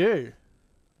ask agenda. you.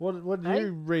 What did Hey?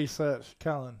 you research,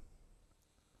 Callan?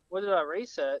 What did I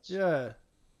research? Yeah.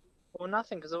 Well,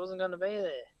 nothing, because I wasn't going to be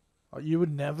there. Oh, you were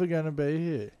never going to be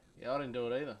here. Yeah, I didn't do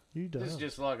it either. You don't. This is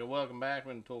just like a welcome back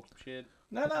and talk some shit.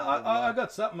 No, I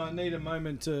got something. I need a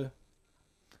moment to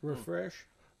refresh.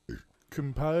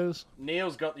 Compose.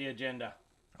 Neil's got the agenda.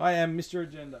 I am Mr.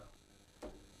 Agenda.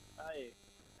 Hey,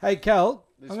 Hey, Cal,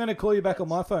 This- I'm going to call you back on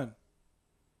my phone.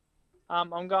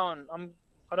 I'm going.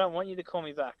 I don't want you to call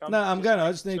me back. No, I'm going.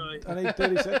 I just need. Sorry. I need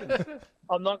 30 seconds.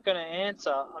 I'm not going to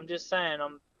answer. I'm just saying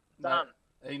I'm done.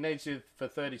 He needs you for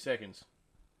 30 seconds.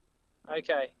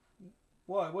 Okay,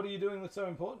 Why? What are you doing that's so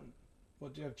important?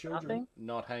 What, do you have children? nothing.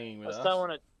 Not hanging I with just us. don't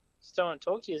want to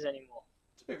talk to you anymore.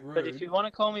 It's a bit rude. But if you want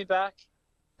to call me back,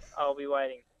 I'll be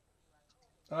waiting.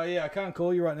 Oh, yeah, I can't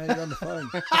call you right now. You're on the phone.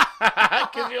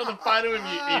 Because you're on the phone to him,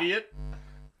 you idiot.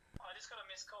 I just got a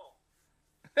missed call.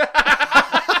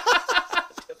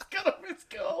 It's got a missed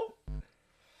call.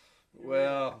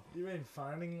 Well, You been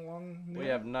phoning long? we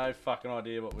Neil? have no fucking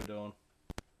idea what we're doing.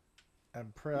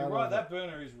 I'm proud You're right. of That it.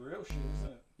 burner is real shit,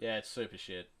 isn't it? Yeah, it's super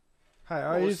shit. Hey,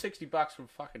 Oh, I it was used, $60 from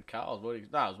fucking Carl's. No,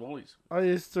 it was Wally's. I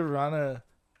used to run a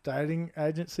dating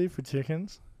agency for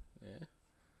chickens, Yeah.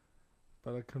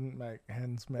 but I couldn't make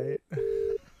hens meet.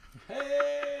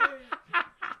 Hey!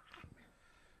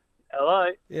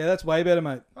 Hello, Yeah, that's way better,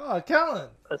 mate. Oh, Callan,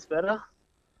 that's better.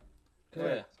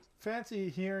 Yeah. fancy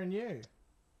hearing you.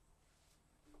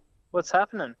 What's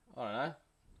happening? I don't know.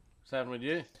 What's happening with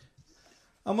you?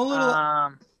 I'm a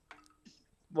little.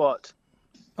 What?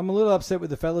 I'm a little upset with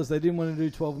the fellas. They didn't want to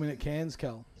do 12-minute cans,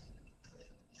 Cal.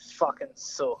 Fucking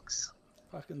sucks.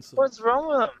 Fucking sucks. What's wrong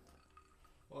with them?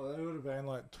 Well, they would have been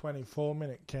like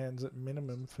 24-minute cans at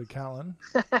minimum for Callan.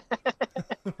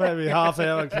 Maybe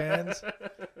half-hour cans.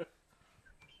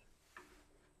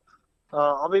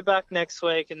 I'll be back next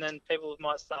week, and then people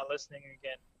might start listening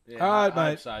again. Yeah, All right, I hope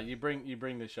mate. So you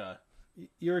bring the show.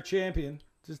 You're a champion.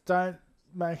 Just don't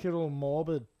make it all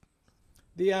morbid.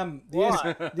 The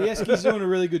Why? the Eski's doing a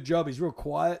really good job. He's real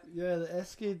quiet. Yeah, the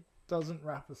Esky doesn't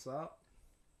wrap us up.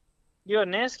 You got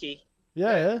an Esky?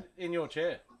 Yeah, In your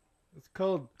chair. it's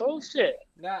called Bullshit.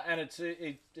 No, and it's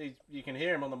you can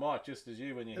hear him on the mic just as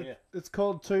you when you're here. it's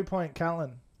called 2 Point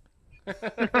Callan.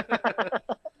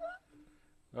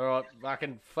 All right,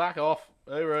 fucking fuck off.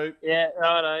 Hooroo. Yeah,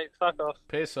 righto. Fuck off.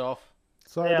 Piss off.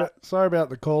 Yeah. Sorry about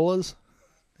the callers.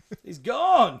 He's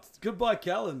gone. Goodbye,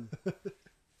 Callan.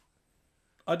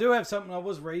 I do have something I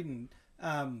was reading.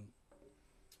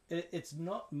 It's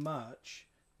not much.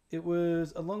 It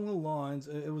was along the lines.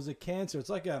 It was a cancer. It's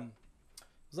like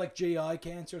GI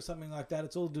cancer or something like that.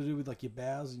 It's all to do with like your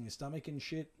bowels and your stomach and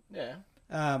shit. Yeah.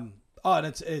 And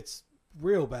it's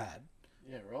real bad.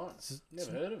 Yeah, right.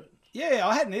 Never heard of it. Yeah,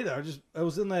 I hadn't either. I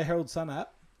was in the Herald Sun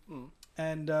app,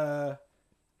 and they're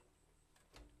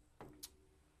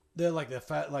like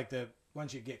the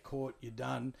once you get caught, you're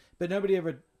done. But nobody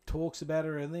ever talks about it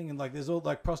or anything. And like there's all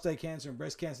like prostate cancer and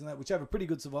breast cancer and that, which have a pretty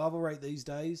good survival rate these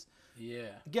days. Yeah.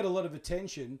 Get a lot of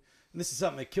attention, and this is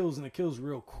something that kills, and it kills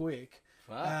real quick.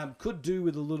 Fuck. Could do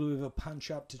with a little bit of a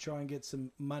punch up to try and get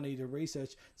some money to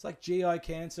research. It's like GI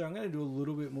cancer. I'm going to do a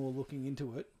little bit more looking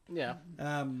into it. Yeah.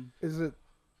 Is it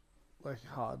like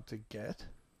hard to get?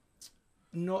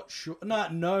 Not sure.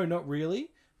 No, not really.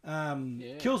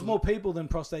 Kills more people than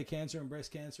prostate cancer and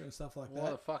breast cancer and stuff like Why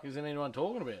the that. fuck isn't anyone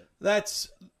talking about it? That's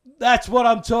what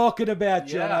I'm talking about,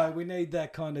 Yeah. Jono. We need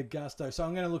that kind of gusto. So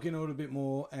I'm going to look into it a bit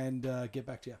more and get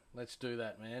back to you. Let's do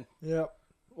that, man. Yep.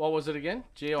 What was it again?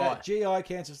 GI. GI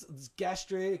cancer, it's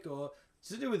gastric, or it's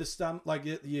to do with the stomach, like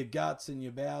your guts and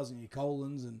your bowels and your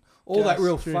colons and all that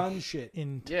real Gastric. fun shit.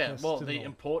 Yeah, well, the Intestinal.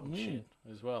 important shit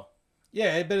as well.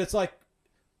 Yeah, but it's like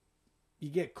you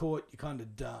get caught, you're kind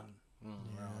of done.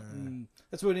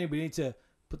 That's what we need to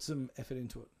put some effort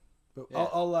into it. But Yeah.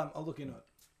 I'll look into it.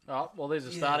 Oh, well, there's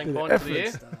a starting Bit of point for the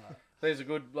effort. year. There's a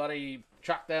good bloody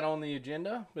chuck that on the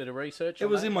agenda. Bit of research. It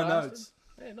on was that in my bastard. notes.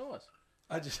 Yeah, nice.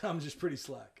 I'm just pretty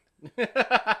slack.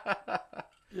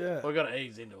 Yeah, Yeah. We've got to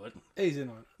ease into it. He's in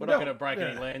on it. We're not going to break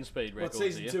any land speed What, records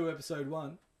season here. 2, episode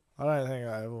 1? I don't think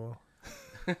I ever will.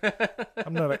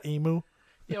 I'm not an emu.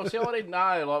 Yeah, well, see, I didn't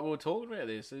know. Like, we were talking about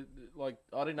this. I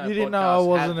didn't know. You didn't know I podcasts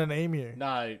wasn't had... an emu.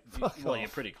 No. Fuck Well, you're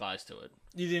off. pretty close to it.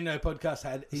 You didn't know podcast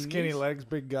had emus? Skinny legs,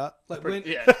 big gut. Like when,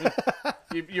 Yeah.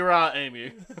 you are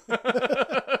emu.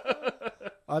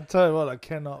 I tell you what, I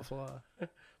cannot fly.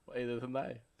 Either than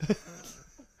they.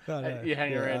 I know. You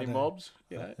hang Yeah, around I in know. mobs.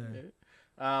 You know,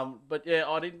 yeah. But yeah,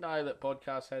 I didn't know that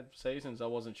podcasts had seasons. I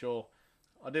wasn't sure.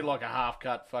 I did like a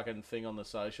half-cut fucking thing on the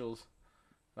socials.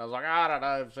 I was like, I don't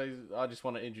know. I just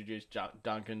want to introduce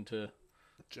Duncan to...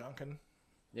 Junkin.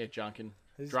 Yeah, Junkin.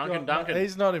 He's Drunken got- Duncan.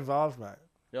 He's not involved, mate.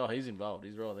 Oh, he's involved.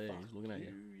 He's right there. He's looking at you.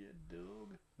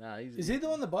 No, he's... is he the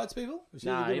one that bites people? Is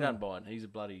Nah, the he good one? doesn't bite. He's a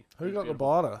bloody... Who he's got the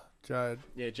beautiful. biter? Jade.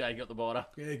 Yeah, Jay got the biter.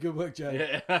 Yeah, good work,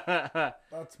 Jay. Yeah.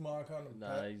 That's my kind of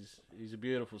No, he's a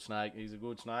beautiful snake. He's a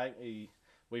good snake.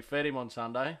 We fed him on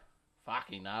Sunday. Fuck,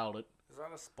 he nailed it. Is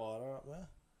that a spider up there?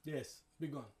 Yes,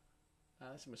 big one. Oh,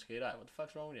 that's a mosquito. What the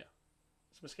fuck's wrong with you?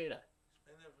 It's a mosquito.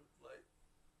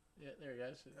 Yeah, there he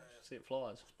goes. See, it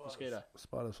flies. Mosquito.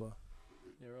 Spider fly.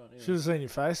 Yeah, right. Yeah. Should have seen your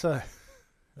face though.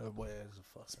 Where's the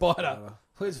fucking Spider.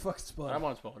 Where's the fucking I spider? don't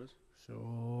mind spiders.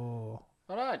 Sure.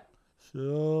 I don't.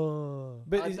 Sure.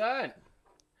 But I is- don't.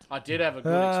 I did have a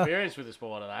good experience with a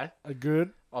spider though. A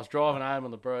good. I was driving home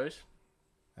on the Bruce,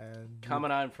 And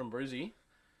coming home from Brizzy,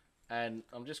 and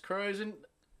I'm just cruising,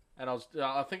 and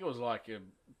I think it was like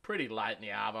pretty late in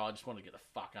the hour. I just wanted to get the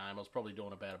fuck home. I was probably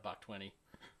doing about $1.20,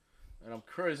 and I'm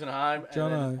cruising home,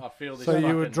 and then Jono, I feel this. so you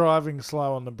were fucking- driving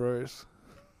slow on the Bruce.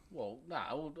 Well, no,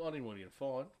 I didn't want to get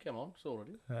fined. Come on,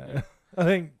 sorted it. I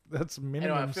think that's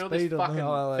minimum Anyway, I feel this speed on the fucking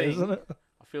highway, thing. isn't it?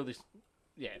 I feel this,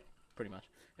 yeah, pretty much.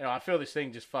 I feel this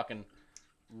thing just fucking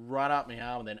run up my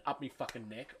arm and then up my fucking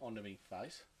neck onto me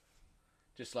face,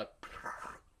 just like,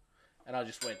 and I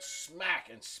just went smack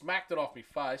and smacked it off my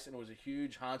face, and it was a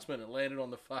huge huntsman. It landed on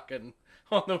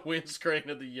the windscreen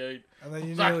of the Ute. And then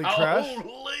you It's nearly like, crashed.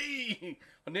 holy!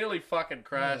 I nearly fucking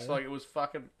crashed. Yeah. Like it was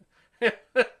fucking.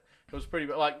 It was pretty.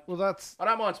 Like Well, that's I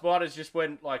don't mind spiders. Just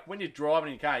when you're driving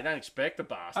in your car, you don't expect a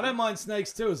bastard. I don't mind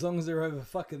snakes too, as long as they're over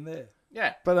fucking there.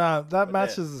 Yeah. But that yeah.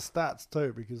 matches the stats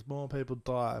too, because more people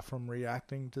die from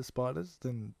reacting to spiders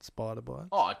than spider bites.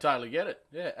 Oh, I totally get it.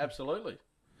 Yeah, absolutely.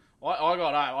 I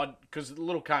got home because the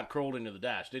little cunt crawled into the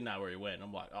dash, didn't know where he went.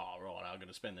 I'm like, oh, right, I'm going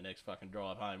to spend the next fucking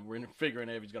drive home. We're figuring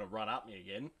out if he's going to run up me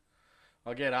again.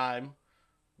 I get home,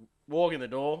 walk in the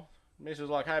door. Missus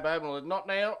like, hey, babe. I'm like, not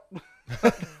now.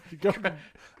 I got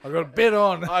a bit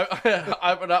on. I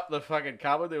opened up the fucking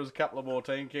cupboard. There was a couple of more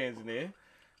tin cans in there.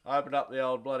 I opened up the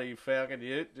old bloody Falcon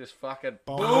Ute, just fucking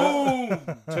boom!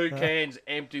 2 cans,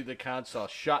 emptied the cunt, so I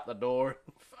shut the door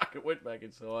and fucking went back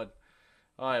inside.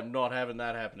 I am not having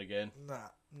that happen again. Nah,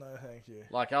 no, thank you.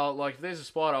 Like if there's a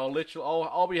spider,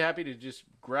 I'll be happy to just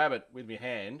grab it with my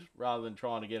hand rather than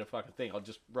trying to get a fucking thing. I'll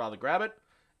just rather grab it,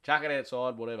 chuck it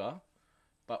outside, whatever.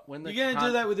 But when the You're going to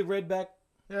do that with the redback?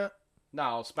 Yeah, No,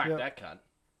 I'll smack Yeah. that cunt.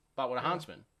 But with a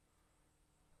huntsman,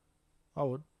 I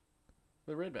would.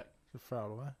 with a redback. Just throw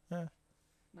it away. Yeah.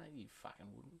 No, you fucking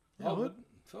wouldn't. I would.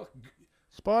 Fuck.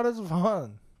 Spiders are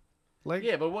fun. Like,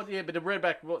 Yeah, but but the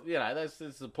redback,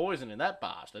 there's the poison in that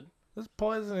bastard. there's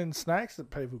poison in snakes that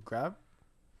people grab.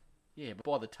 Yeah, but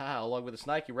by the tail, like with a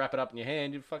snake, you wrap it up in your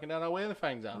hand, you fucking don't know where the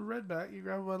fangs A are. redback, you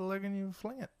grab it by the leg and you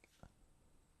fling it.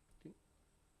 You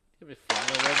ever flung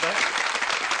a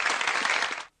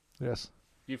redback? Yes.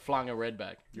 You flung a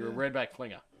redback. You're a redback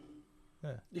flinger.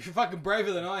 You're fucking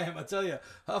braver than I am, I tell you.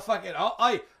 I'll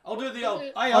do the old.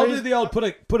 I'll do the old.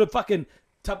 Put a fucking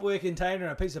Tupperware container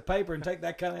and a piece of paper and take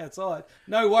that cunt outside.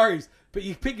 No worries. But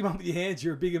you pick him up with your hands.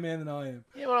 You're a bigger man than I am.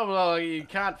 Yeah, but I'm like, you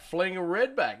can't fling a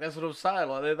redback. That's what I'm saying.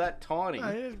 Like they're that tiny.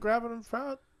 No, you just grab it and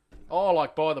throw it. Oh,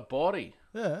 like by the body.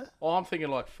 Yeah. Oh, I'm thinking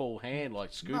like full hand,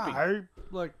 like scooping. No,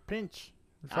 like pinch.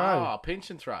 and Throw. Ah, pinch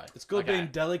and throw. It's called Okay. being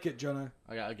delicate, Jono.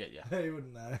 Okay, I get you. You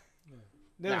wouldn't know.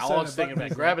 No, Never I sewn was a thinking button.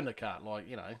 about grabbing the cart, like,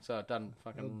 so it doesn't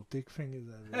fucking... Little dick fingers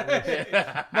over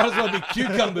there. Might as well be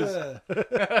cucumbers.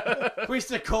 We used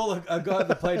to call a guy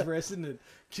that played for Essendon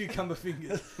cucumber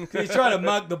fingers. 'Cause he's trying to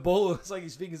mug the ball. It's like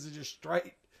his fingers are just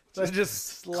straight. They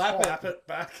just slap it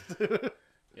back.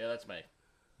 Yeah, that's me.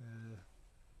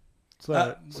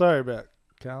 Sorry about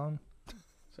Callan.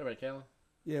 Sorry about Callan.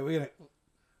 Yeah, we're gonna.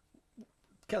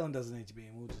 Callan doesn't need to be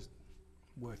in. We'll just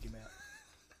work him out.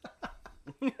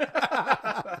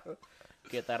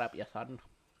 Get that up, you son.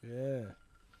 Yeah.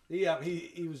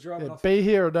 He was driving Yeah, off. be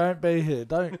here or don't be here.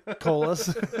 Don't call us.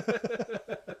 Nah,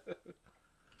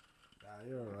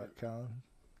 you're alright, Callan.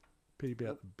 Pity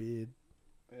about the beard.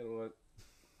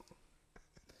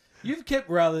 You've kept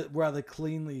rather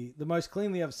cleanly, the most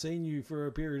cleanly I've seen you for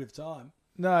a period of time.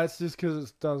 No, it's just because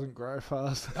it doesn't grow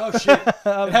fast. Oh shit!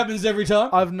 It happens every time.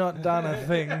 I've not done a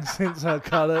thing since I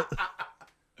cut it.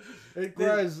 It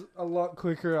grows a lot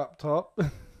quicker up top.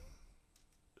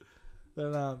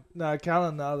 But no,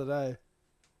 Callan the other day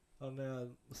on our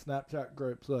Snapchat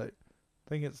group's like,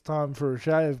 think it's time for a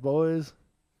shave, boys.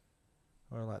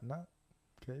 We're like, no,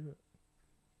 keep it.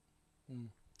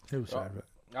 He'll shave it.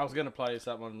 I was going to play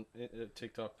something on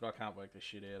TikTok, but I can't work this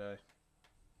shit out, eh?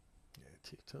 Yeah,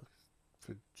 TikTok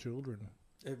for children.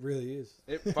 It really is.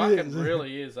 It fucking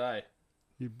really is, eh?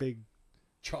 You big,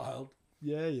 Child.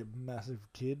 yeah, you massive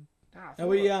kid. Are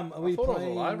we I playing thought I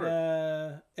was all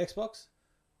over Xbox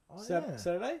Oh, yeah.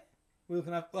 Saturday? We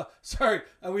looking after? Oh, sorry,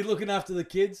 are we looking after the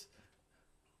kids?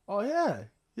 Oh, yeah.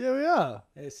 Yeah, we are.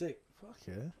 Yeah, sick. Fuck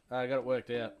yeah. I got it worked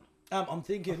out. I'm I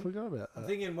thinking. forgot about that. I'm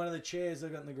thinking one of the chairs I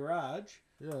got in the garage,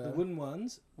 Yeah. the wooden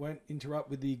ones, won't interrupt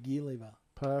with the gear lever.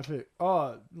 Perfect.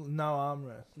 Oh, no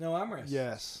armrest. No armrest.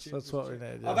 Yes, Cheap that's as what a we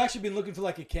chair. need. I've Yeah. actually been looking for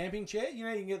like a camping chair. You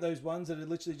know, you can get those ones that are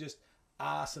literally just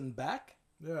arse and back.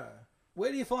 Yeah.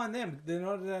 Where do you find them? They're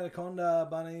not at Anaconda,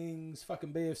 Bunnings,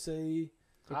 fucking BFC.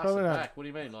 They Arse probably and don't- back. What do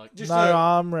you mean? Like, Just no a-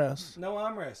 armrest. No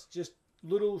armrest, just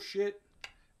little shit.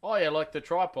 oh yeah, like the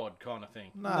tripod kind of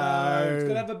thing. No. It's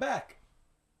got to have a back.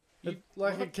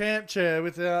 Like a camp chair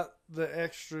without the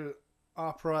extra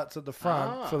uprights at the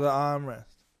front Ah. for the armrest.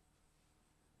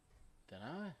 Don't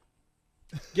know.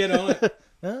 Get on it.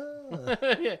 Ah.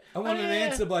 yeah. I want Oh, an yeah.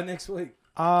 answer by next week.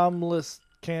 Armless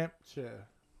camp chair.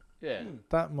 Yeah.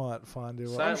 That might find you.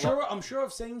 So- right. I'm sure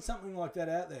I've seen something like that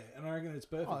out there, and I reckon it's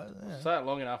perfect. Oh, yeah. Say it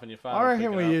long enough and your phone. I will pick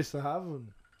reckon it we up. used to have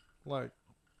them like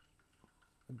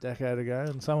a decade ago,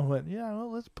 and someone went, "Yeah,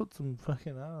 well, let's put some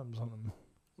fucking arms on them."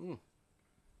 Mm.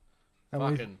 And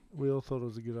Fucking. we all thought it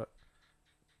was a good idea.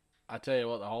 I tell you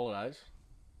what, the holidays.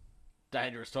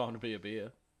 Dangerous time to be a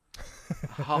beer.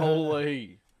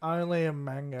 Holy. Only a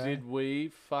mango Did we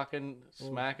fucking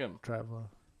smack him? traveller.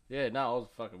 Yeah, no, I was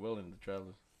fucking well into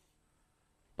Travellers.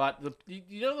 But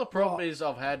you know the problem Well- is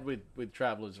I've had with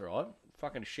Travellers, right?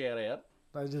 Fucking shout out.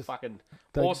 They just Fucking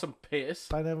they- awesome piss.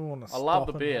 they never want to. I love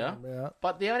the beer.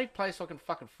 But the only place I can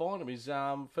fucking find them is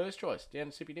First Choice down in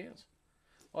Sippy Downs.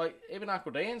 Like even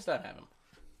Uncle Dan's don't have them.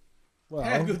 Well,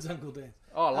 How good's Uncle Dan?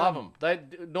 Oh, I love them. They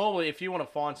normally, if you want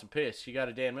to find some piss, you go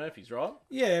to Dan Murphy's, right?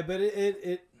 Yeah, but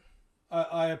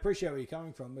I appreciate where you're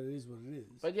coming from, but it is what it is.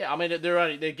 But yeah, I mean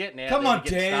they're getting out. Come there on, to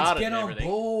get Dan, started get and on everything.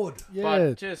 board. yeah,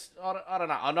 But just I don't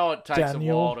know. I know it takes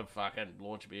Daniel. a while to fucking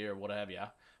launch a beer or what have you.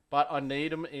 But I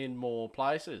need them in more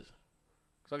places.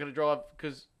 Because I got to drive.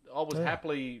 Because I was Yeah.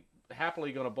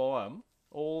 happily going to buy them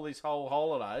all these whole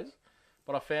holidays,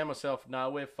 but I found myself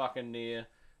nowhere fucking near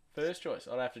First Choice.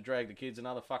 I'd have to drag the kids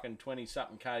another fucking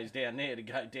 20-something k's down there to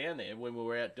go down there when we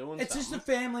were out doing It's something. just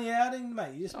a family outing,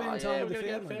 mate. You're spending time with we're the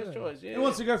gonna go family. First Choice. Yeah, Who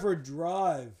wants to go for a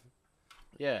drive?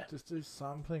 yeah. just do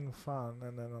something fun,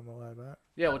 and then on the way back.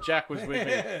 Yeah, well, Jack was with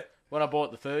me. When I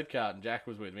bought the third carton, Jack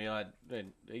was with me.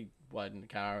 He waited in the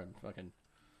car and fucking...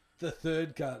 The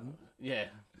third carton. Yeah.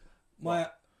 My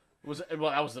That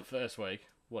was the first week.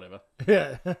 Whatever.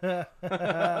 Yeah,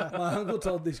 my uncle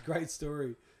told this great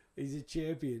story. He's a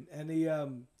champion, and he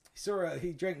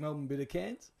drank Melbourne bitter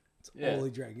cans. It's Yeah. all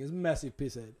he drank. He was a massive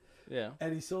pisshead, Yeah.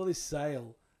 and he saw this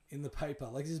sale in the paper.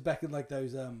 Like this is back in like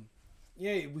those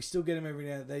yeah, we still get them every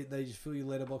now. They just fill your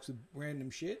letterbox with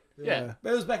random shit. Yeah.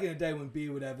 But it was back in the day when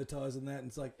beer would advertise on that, and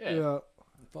it's like Yeah. yeah.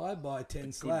 if I buy 10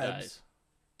 Good slabs, days.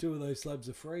 2 of those slabs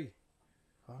are free.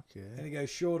 Fuck And yeah. he goes,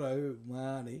 Shorto,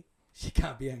 my auntie, she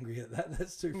can't be angry at that.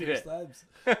 That's 2 free Yeah. slabs.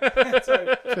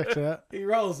 So Checks out. he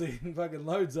rolls in, fucking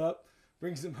loads up,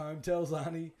 brings them home, tells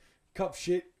auntie, cop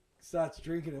shit, starts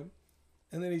drinking them.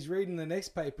 And then he's reading the next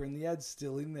paper and the ad's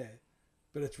still in there.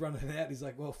 But it's running out. He's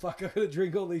like, well, fuck, I gotta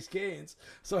drink all these cans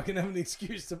so I can have an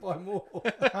excuse to buy more before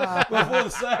the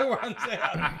sale runs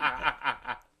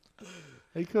out.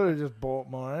 He could have just bought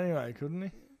more anyway, couldn't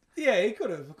he? Yeah, he could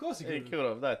have. Of course he He could have. could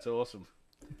have. That's awesome.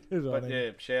 Good on But him. yeah,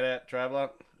 shout out Traveller.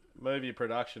 Move your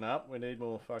production up. We need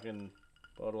more fucking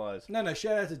bottle-eyes. No,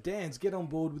 shout out to Dan's. Get on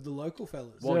board with the local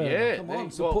fellas. Well, Yeah. yeah. Come they-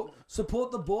 on, well,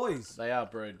 support the boys. they are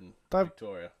brewed in They've-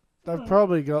 Victoria. They've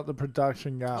probably got the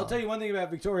production going. I'll tell you one thing about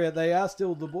Victoria. They are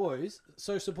still the boys,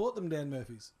 so support them, Dan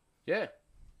Murphys. Yeah.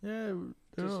 Yeah,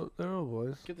 they're all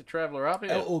boys. Get the Traveller up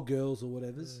here. Or girls, or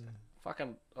whatever's.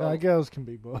 Fucking... Girls can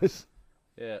be boys.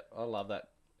 Yeah, I love that.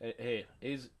 Here,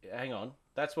 hang on.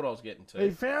 That's what I was getting He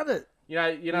to. found it. You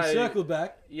know, We circled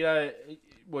back.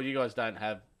 well, you guys don't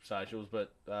have socials,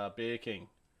 but Beer King.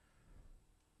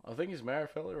 I think he's married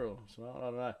fella or something. I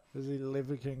don't know. Is he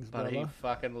Liver King's But brother? he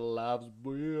fucking loves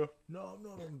beer. No, I'm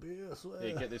not on beer, I swear.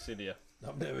 Yeah, get this in here.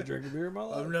 I've never drinking beer in my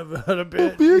life. I've never had a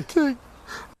beer king.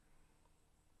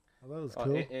 Oh, that was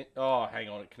cool. Hang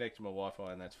on. It connects to my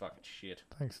Wi-Fi and that's fucking shit.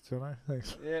 Thanks, Jono.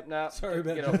 Thanks. Yep, no. Sorry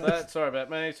about Get that. off that. Sorry about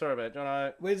me. Sorry about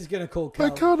Jono. We're just gonna call I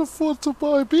Carl. can't afford to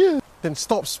buy beer. Then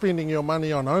stop spending your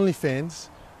money on OnlyFans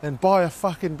and buy a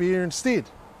fucking beer instead.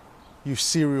 You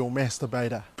serial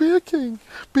masturbator. Beer King,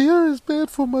 beer is bad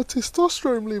for my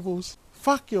testosterone levels.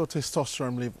 Fuck your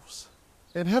testosterone levels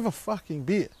and have a fucking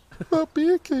beer. But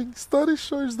Beer King, study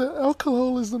shows that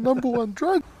alcohol is the #1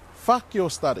 drug. Fuck your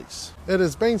studies. It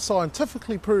has been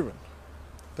scientifically proven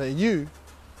that you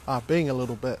are being a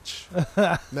little bitch.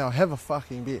 Now have a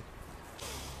fucking beer.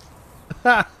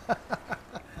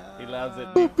 He loves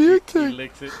it. Beer He King.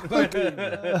 licks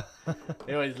it.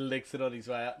 He always licks it on his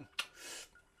way out.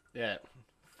 Yeah.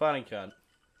 Funny cunt.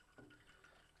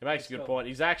 He makes a good point.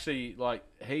 He's actually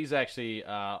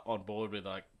on board with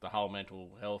like the whole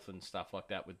mental health and stuff like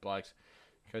that with blokes,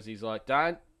 because he's like,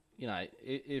 don't, you know,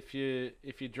 if you're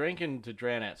drinking to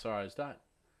drown out sorrows, don't.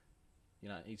 You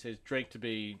know, he says drink to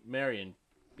be merry and,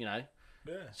 you know,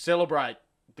 celebrate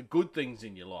the good things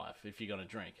in your life if you're gonna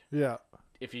drink. Yeah.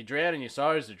 If you're drowning your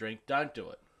sorrows to drink, don't do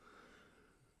it.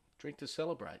 Drink to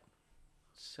celebrate.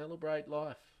 Celebrate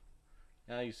life.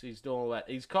 You know, he's doing all that.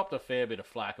 He's copped a fair bit of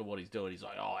flack of what he's doing. He's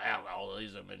like, oh,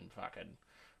 alcoholism and fucking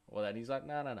all that. And he's like,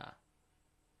 no.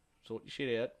 Sort your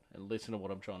shit out and listen to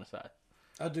what I'm trying to say.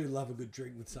 I do love a good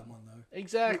drink with someone though.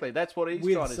 Exactly. That's what he's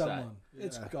With trying to someone,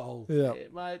 it's gold. Yeah. say. Yeah,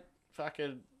 mate,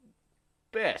 fucking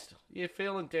best. You're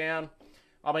feeling down.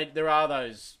 I mean, there are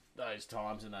those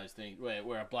times and those things where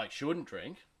a bloke shouldn't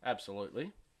drink.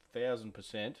 Absolutely.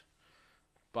 1,000%.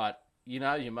 But you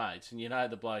know your mates and you know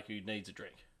the bloke who needs a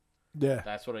drink. Yeah.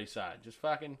 That's what he's saying. Just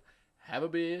fucking have a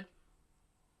beer,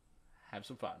 have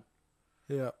some fun,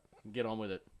 Yeah. and get on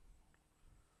with it.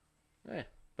 Yeah.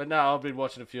 But no, I've been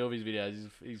watching a few of his videos.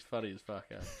 He's funny as fuck.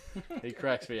 He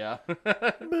cracks me up.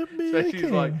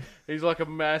 Especially he's like a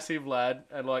massive lad,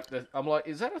 and I'm like,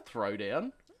 is that a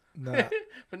throwdown? Nah.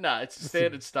 But no, it's a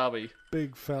standard stubby.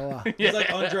 Big fella. He's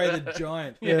like Andre the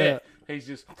Giant. Yeah. He's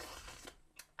just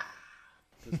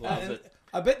loves And it.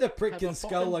 I bet the prick can a skull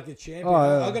fucking- like a champion.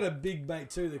 Oh, yeah. I got a big mate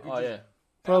too that could Oh just,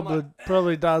 yeah.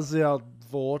 Probably does the old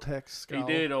vortex skull.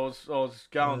 He did. I was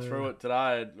going through it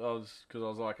today. And because I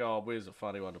was like, oh, where's a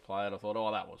funny one to play? And I thought,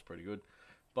 oh, that was pretty good.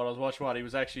 But I was watching one. He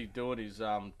was actually doing his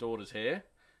daughter's hair.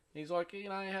 He's like, you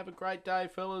know, have a great day,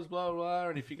 fellas, blah, blah, blah.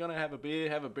 And if you're going to have a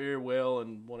beer well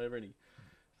and whatever. And he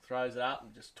throws it up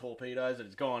and just torpedoes it.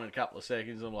 It's gone in a couple of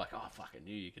seconds. I'm like, oh, I fucking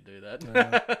knew you could do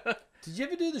that. Did you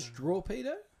ever do the straw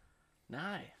pedo?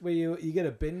 No. Where you get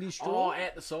a bendy straw? Oh,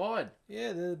 out the side.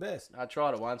 Yeah, they're the best. I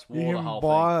tried it once. You Wore the can whole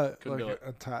buy thing. Couldn't do like it.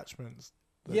 attachments.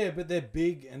 Yeah, but they're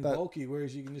big and That- bulky,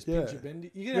 whereas you can just Yeah. pinch a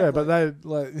bendy. You can Yeah, have but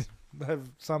like, they have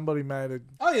somebody made a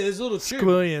oh yeah, there's a little tube.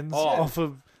 squillions Oh. off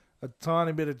of a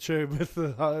tiny bit of tube with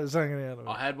the hose hanging out of it.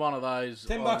 I had one of those.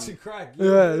 $10 a crack.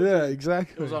 Yeah, It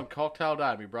exactly. was on cocktail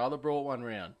day. My brother brought one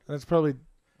round. And it's probably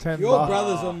 $10. Your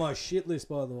brother's on my shit list,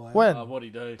 by the way. When? What'd he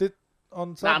do? Did-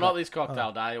 on No, Sunday? not this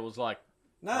cocktail day. It was like,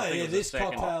 No, I think it yeah, was this the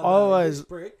second. cocktail. Always- this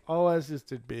prick. I always just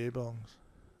did beer bongs.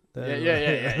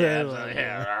 yeah. Like-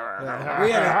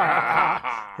 We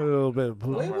had A little bit of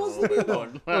pudding. Where was the beer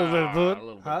bong? A little bit of food. A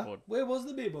little bit Huh? of food. Where was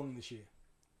the beer bong this year?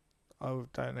 I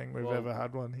don't think we've Well- ever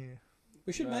had one here.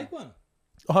 We should make one.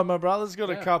 Oh, my brother's got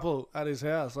Yeah. a couple at his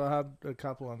house. I had a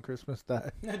couple on Christmas Day.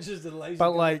 Not just a lazy.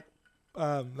 But guy. like,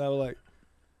 they were like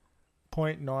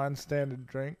 0.9 standard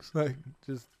drinks, like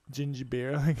just ginger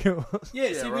beer, I think it was.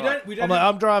 yeah. See, right. we I'm don't. like,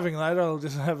 I'm driving later. I'll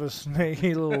just have a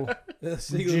sneaky little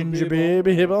Single ginger beer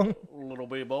beer bong. A little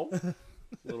bit of bowl. A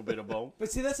little bit of bowl.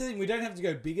 But see, that's the thing. We don't have to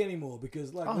go big anymore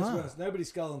because, like, Oh, let's be no. honest, nobody's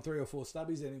sculling 3 or 4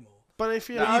 stubbies anymore. But if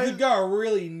you, But you could go a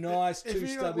really nice if 2 you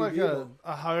got stubby like beer a, bong. a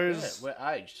Yeah, hose, we're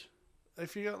aged.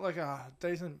 if you got like a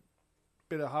decent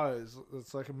bit of hose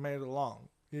that's like a meter long,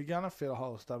 you're gonna fit a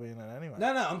whole stubby in it anyway.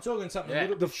 No, I'm talking something a Yeah.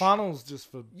 little The bit. funnel's just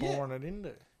for Yeah. boring it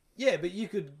into. Yeah, but you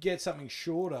could get something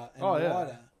shorter and Oh, yeah.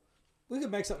 wider. We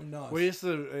could make something nice. We used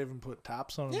to even put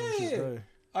taps on them and shit Yeah. too.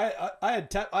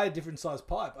 I had different size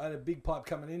pipe. I had a big pipe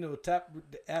coming into a tap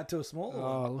out to a smaller one.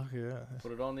 Oh, look at that.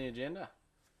 Put it on the agenda.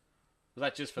 Was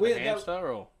that just for Wait, the that- hamster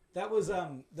or? That was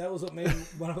what me and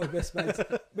one of my best mates.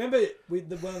 Remember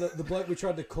one of the bloke we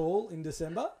tried to call in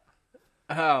December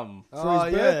for his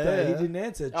birthday. He didn't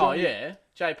answer. Oh yeah,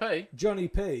 JP. Johnny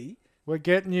P. We're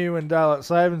getting you when daylight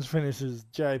savings finishes,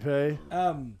 JP.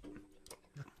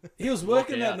 He was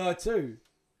working Lock that out. night too.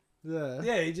 Yeah.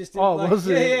 Yeah, he just didn't Oh, like, was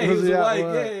he? Yeah, he Was was he at awake.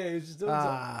 work? Yeah, he was just doing something.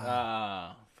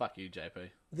 Ah. Fuck you,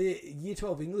 JP. The Year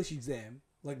 12 English exam,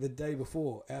 like the day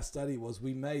before, our study was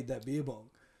we made that beer bong.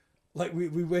 Like we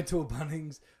went to a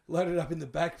Bunnings, loaded it up in the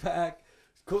backpack,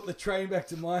 caught the train back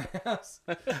to my house,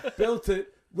 built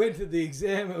it, went to the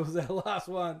exam. It was our last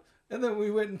one, and then we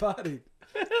went and partied.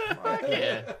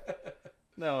 Yeah.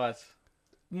 No, that's...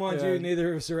 Mind you,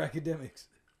 neither of us are academics.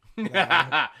 Hey,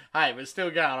 but still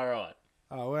going all right.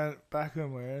 I went back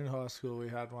when we were in high school. We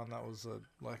had one that was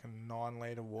like a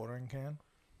 9-litre watering can,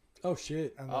 Oh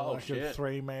shit! and Oh, like a shit.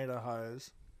 3-meter hose,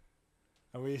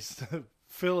 and we used to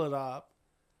fill it up,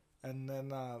 and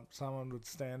then someone would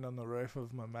stand on the roof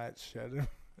of my mate's shed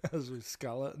as we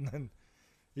scull it, and then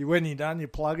when you're done, you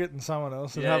plug it, and someone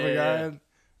else would have a go,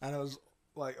 and it was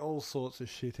like all sorts of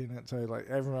shit in it. So like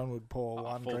everyone would pour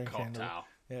one Full drink into it. cocktail.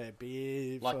 Yeah,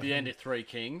 beer. Like the end of Three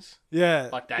Kings. Yeah,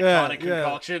 Like that kind of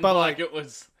concoction. But like it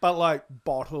was... but like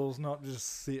bottles, not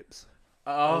just sips. It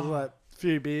was Oh, like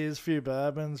few beers, few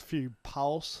bourbons, few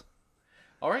pulse.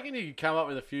 I reckon you could come up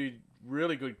with a few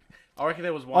really good... I reckon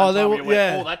there was Oh, one there time were- you went,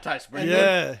 yeah. oh, that tastes pretty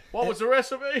Yeah. good. What was the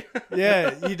recipe?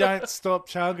 Yeah, you don't stop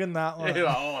chugging that one. You're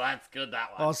like, oh, that's good,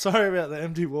 that one. Oh, sorry about the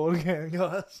empty water can,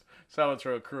 guys. Someone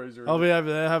threw a cruiser I'll in be it. over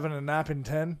there having a nap in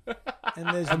 10,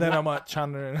 and then I might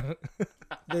chunder in it.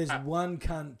 There's one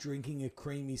cunt drinking a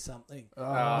creamy something Oh,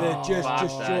 that just fuck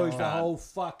destroys that the cunt. whole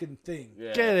fucking thing.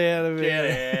 Yeah. Get out of here.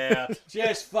 Get out.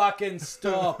 Just fucking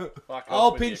stop. Fuck off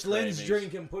I'll with your pinch Len's creamies.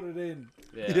 drink and put it in.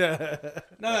 Yeah. Yeah.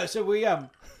 No, so we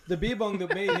the beer bong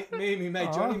that me and my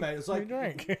mate Johnny made, it was like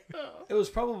drink. it was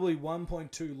probably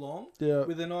 1.2 long Yeah.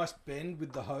 with a nice bend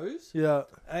with the hose. Yeah.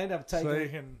 I ended up taking So you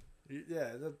it. can.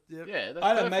 Yeah. Yeah, that's I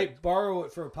had a perfect. mate borrow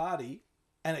it for a party,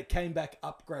 and it came back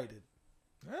upgraded.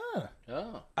 Ah.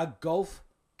 Oh, A golf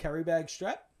carry bag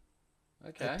strap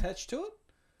okay. attached to it.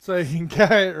 So you can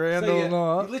carry it around So all you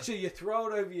night. literally you throw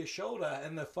it over your shoulder,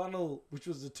 and the funnel, which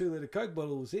was the 2-liter Coke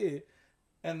bottle, was here,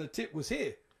 and the tip was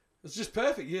here. It's just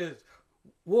perfect. You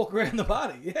walk around the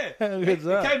party. Yeah, How good's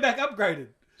that? it came back upgraded.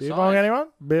 Beer Science. bong, anyone?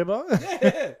 Beer bong?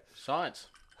 Yeah. Science.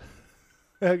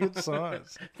 How good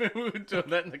science. We were doing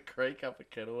that in the creek up at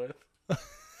Kenilworth.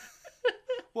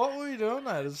 What were you doing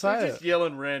though to So say just it?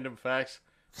 yelling random facts.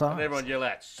 Science. And everyone yell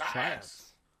out,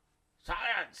 science!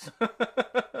 Science!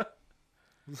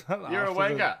 Was that You're a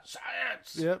after the- wanker!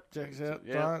 Science! Yep, checks out.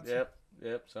 Science.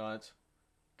 Yep, science.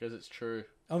 Because it's true.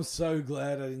 I'm so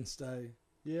glad I didn't stay.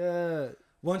 Yeah.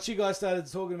 Once you guys started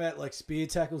talking about like spear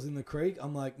tackles in the creek,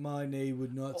 I'm like, my knee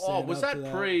would not stand Oh, was up to that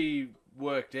that.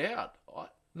 pre-worked out?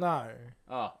 No.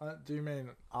 Oh, Do you mean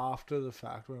after the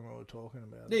fact when we were talking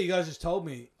about Yeah, it? you guys just told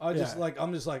me. I'm Yeah. so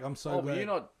were glad. you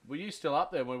not? Were you still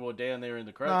up there when we were down there in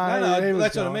the creek? No. No, he was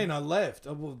that's what I gone. mean. I left.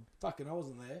 I wasn't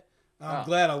there. I'm Ah.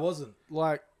 glad I wasn't.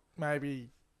 Like maybe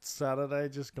Saturday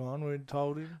just gone, we'd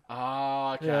told him.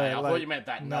 Oh, okay. Yeah, I like- thought you meant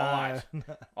that No. night.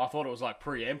 I thought it was like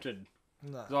preempted.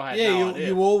 No. 'Cause I had Yeah, no you, idea.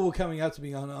 you all were coming up to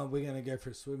me going, oh, we're going to go for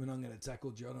a swim and I'm going to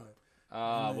tackle Jono.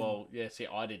 Well, yeah, see,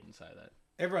 I didn't say that.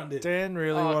 Everyone did. Dan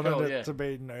really Oh, wanted cool, it yeah. to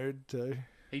be nude too.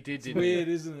 He did, It's didn't weird,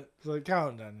 he? isn't it? It's like, come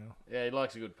on, Daniel. Yeah, he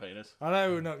likes a good penis. I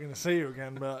know we're not going to see you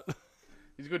again, but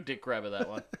He's a good dick grabber, that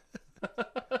one.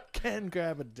 can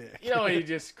grab a dick. You know, he's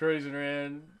just cruising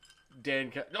around.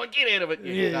 Dan, no, get out of it,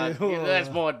 you Yeah. cunt. Yeah, that's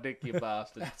my dick, you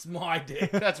bastard. That's my dick.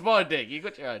 That's my dick. You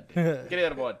got your own dick. Get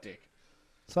out of my dick.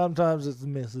 Sometimes it's the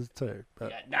missus too,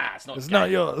 but Yeah, nah, it's not. it's gay. not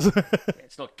yours.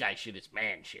 It's not gay shit. It's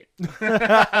man shit.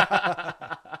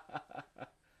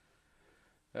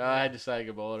 I had to say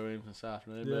goodbye to him this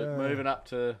afternoon. Yeah. Moving up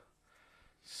to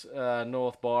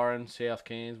North Byron, South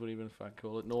Cairns, what do you even fucking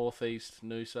call it? Northeast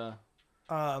Noosa.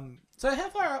 So how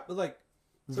far up? Like,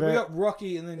 so we Very- got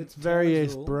Rocky and then it's very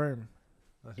East Townsville. Broome.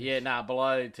 Yeah, nah,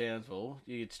 below Townsville.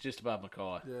 It's just above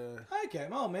Mackay. Yeah. Okay,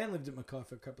 my old man lived at Mackay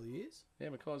for a couple of years. Yeah,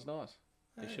 Mackay's nice.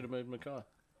 He should have moved to Mackay.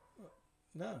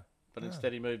 No. But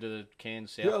instead he moved to the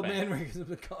Cairns South The old Bank. man reckons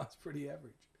Mackay's pretty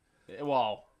average. Yeah,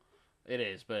 well, it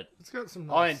is, but It's got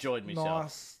some. I Nice, enjoyed myself.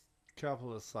 Nice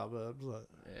couple of suburbs. Like,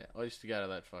 yeah, I used to go to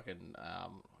that fucking I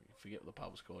forget what the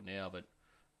pub was called now, but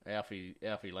Alfie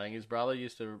Langer's brother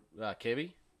used to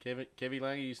Kevy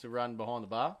Langer used to run behind the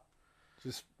bar.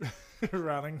 just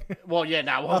running, Well, yeah,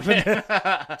 no, well, Up and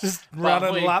yeah. just But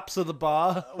running we- laps of the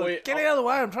bar. we- Like, get out of the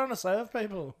way! I'm trying to serve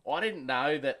people. I didn't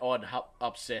know that I'd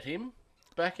upset him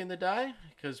back in the day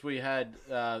because we had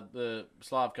the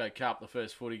Slavko Cup, the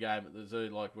first footy game at the zoo,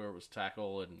 like where it was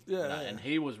tackle and Yeah. and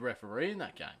he was refereeing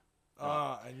that game.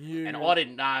 And you. And I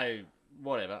didn't know,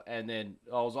 whatever. And then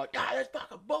I was like, "Ah, that's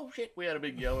fucking bullshit." We had a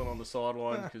big yelling on the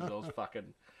sideline because I was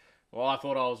fucking. Well, I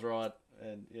thought I was right,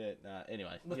 and yeah, nah.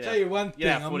 Anyway, I'll you tell know- you one you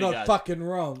know thing, how I'm footy not goes. fucking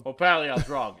wrong. Well, apparently I was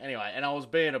wrong. Anyway, and I was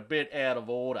being a bit out of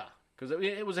order because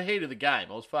it was a heat of the game.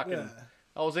 I was fucking. Yeah.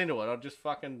 I was into it. I just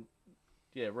fucking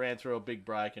ran through a big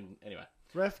break and anyway.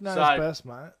 Ref knows So- best,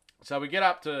 mate. So we get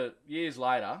up to years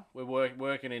later. We're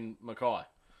working in Mackay.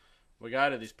 We go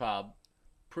to this pub,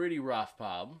 pretty rough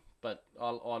pub, but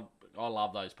I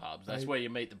love those pubs. That's where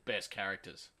you meet the best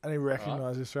characters. And he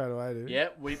recognised you straight away, dude. Yeah,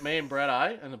 me and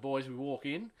Bretto and the boys, we walk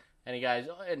in, and he goes,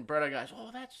 and Bretto goes, oh,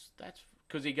 that's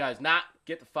because he goes, nah,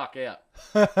 get the fuck out.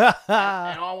 And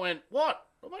I went, what?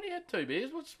 I've only had 2 beers.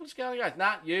 What's going on? He goes,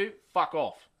 nah, you fuck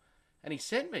off. And he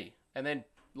sent me, and then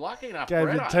lucky enough, Gave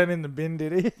Bretto, you 10 in the bin,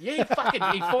 did he? yeah,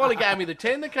 he finally gave me the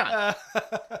 10, the cunt.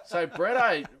 So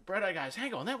Bretto goes,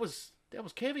 hang on, that was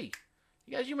Kevy.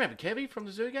 He goes, you remember Kevy from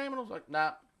the zoo game? And I was like,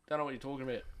 nah, don't know what you're talking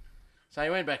about. So he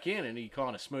went back in and he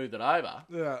kind of smoothed it over.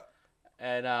 Yeah.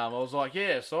 And I was like,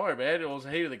 yeah, sorry, man. It was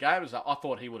the heat of the game. So I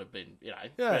thought he would have been,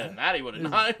 better than that. He would have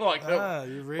known.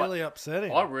 You really upset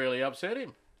him. I really upset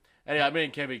him. Anyway, me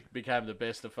and Kevy became the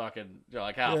best of fucking,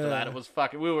 after that, it was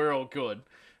fucking, we were all good.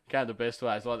 Became the best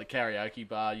ways. Like the karaoke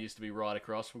bar used to be right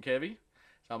across from Kevy.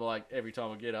 So I'm like, every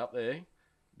time I get up there,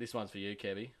 this one's for you,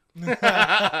 Kevy.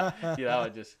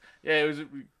 It was a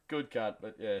good cut,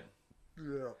 but yeah.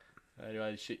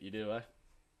 Anyway, shit you do, eh?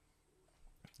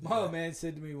 My old man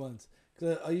said to me once,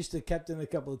 because I used to captain a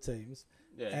couple of teams,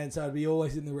 Yeah. and so I'd be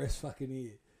always in the ref's fucking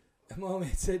ear. And my old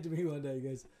man said to me one day, he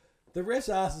goes, the ref's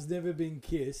ass has never been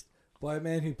kissed by a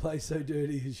man who plays so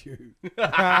dirty as you.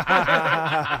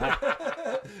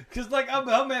 Because, I'm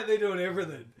out there doing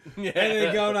everything. Yeah. And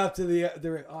then going up to the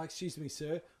ref, oh, excuse me,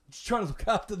 sir. I'm just trying to look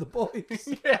after the boys.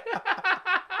 They're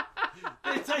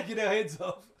taking our heads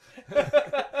off.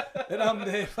 And I'm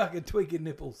there fucking tweaking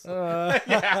nipples. Of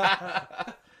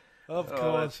that's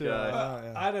course, great.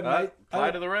 yeah. I had a mate.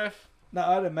 Play to the ref. No,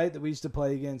 I had a mate that we used to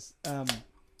play against.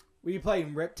 We played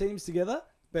in rep teams together,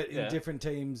 but in Yeah. different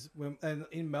teams. And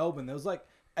in Melbourne, there was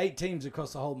 8 teams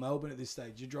across the whole Melbourne at this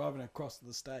stage. You're driving across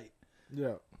the state.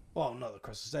 Yeah. Well, not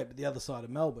across the state, but the other side of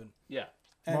Melbourne. Yeah.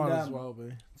 And, Might as well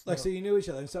be. so you knew each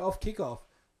other. And so off kickoff,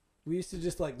 we used to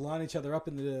just line each other up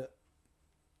in the.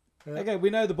 Yeah. Okay, we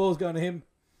know the ball's going to him.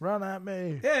 Run at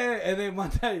me. Yeah. And then one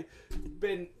day,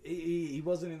 Ben, he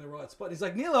wasn't in the right spot. He's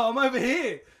like, Nilo, I'm over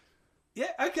here.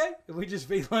 Yeah, okay. And we just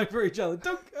beeline for each other.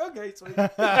 Dunk. Okay, sweet.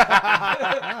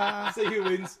 See who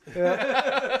wins.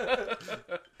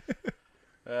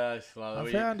 I just love I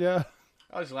it. found you.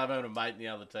 I just love having a mate in the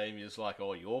other team. You're just like,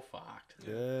 oh, you're fucked.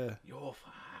 Yeah. You're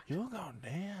fucked. You're going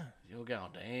down. You're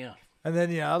going down. And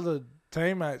then your other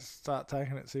teammates start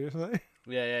taking it seriously.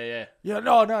 Yeah. Yeah,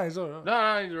 no, he's all right.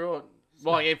 No, you're right.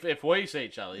 Like, if we see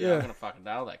each other, Yeah. I'm going to fucking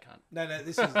nail that cunt. No,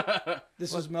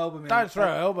 this was Melbourne. Man. Don't throw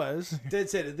elbows. Dead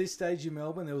set. At this stage in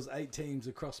Melbourne, there was 8 teams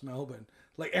across Melbourne.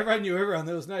 Everyone knew everyone.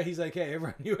 There was no he's okay.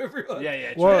 Everyone knew everyone.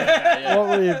 Yeah, true. What, Yeah. what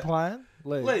were you playing?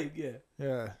 League, yeah.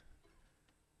 Yeah.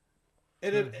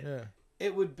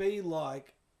 It would be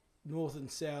like north and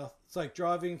south. It's like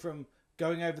driving from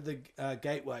going over the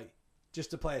gateway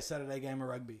just to play a Saturday game of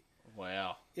rugby.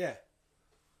 Wow. Yeah.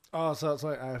 Oh, so it's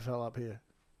like AFL up here.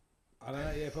 I don't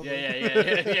know. Yeah, probably.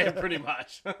 Yeah, pretty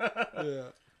much. Yeah.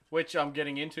 Which I'm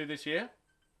getting into this year.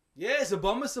 Yeah, it's a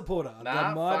Bomber supporter. The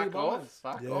Nah, mighty fuck Bombers.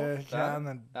 off. Fuck Yeah, off. can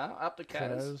and No, up the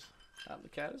Catters. Crows. Up the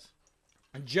Catters.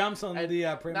 And jumps on the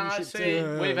No, premiership see,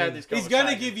 team. we've had this He's conversation.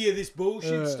 going to give you this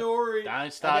bullshit Yeah. story.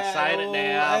 Don't start about, saying it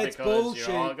now it's because bullshit.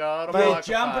 you're all got a They're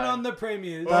microphone. jumping on the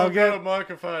premiers. Oh, They'll got get- a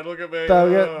microphone. Look at me. They'll Oh.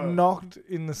 get knocked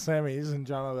in the semis and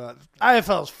John will be like,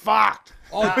 AFL's fucked.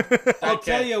 I'll Okay.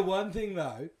 tell you one thing,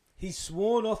 though. He's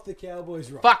sworn off the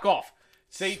Cowboys right. Fuck off.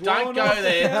 See, Sworn don't go off the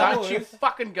there. Don't Cowboys. you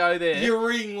fucking go there. You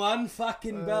ring one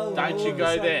fucking bell. Don't all you of a go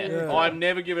sudden there. you're- Yeah. I'm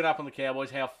never giving up on the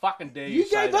Cowboys. How fucking dare you You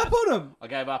say gave that? up on him. I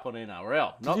gave up on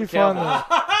NRL. Not you the find Cowboys.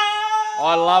 that?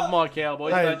 I love my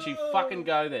Cowboys. Hey. Don't you fucking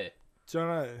go there.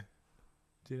 Jono,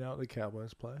 do you know what the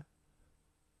Cowboys play?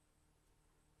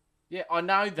 Yeah, I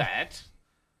know that.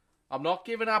 I'm not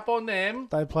giving up on them.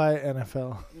 They play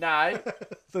NFL. No,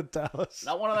 The Dallas.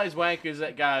 not one of those wankers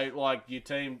that go, like, your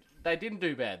team, they didn't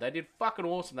do bad. They did fucking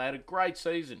awesome. They had a great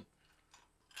season.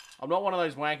 I'm not one of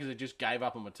those wankers that just gave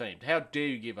up on my team. How dare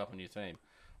you give up on your team?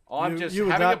 I'm just you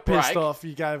were having a that pissed break. off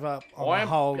you gave up on the I'm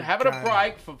whole having a game.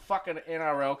 break from fucking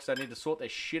NRL because they need to sort their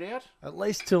shit out. At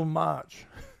least till March.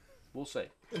 We'll see.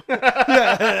 But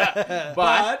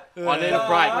I need a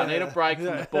break. I need a break from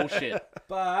the bullshit.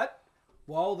 But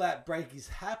while that break is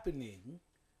happening,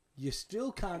 you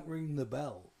still can't ring the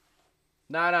bell.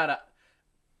 No.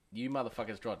 You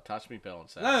motherfuckers tried to touch me, Bell, and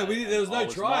say No, there was no not.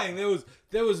 trying.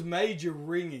 There was major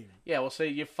ringing. Yeah, well, see,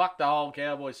 you fucked the whole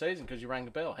Cowboy season because you rang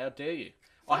the bell. How dare you?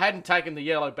 I hadn't taken the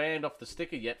yellow band off the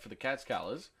sticker yet for the Cats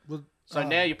colours. Well, So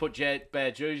now you put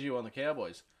bad juju on the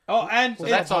Cowboys. Oh, and So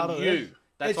that's part on of you. it.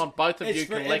 That's on both of you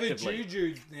forever collectively.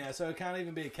 Juju now, so it can't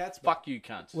even be a cat's butt. Fuck you,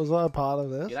 cunts. Was I a part of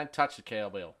this? You don't touch the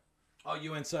cowbell. Oh,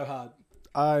 you went so hard.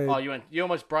 Oh, you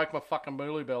almost broke my fucking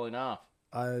Mooley bell in half.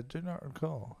 I do not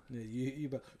recall. Yeah,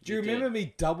 do you remember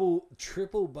me double,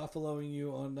 triple buffaloing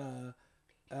you on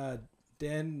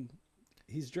Dan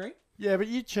his drink? Yeah, but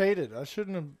you cheated. I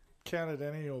shouldn't have counted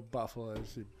any of your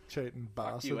buffaloes, you cheating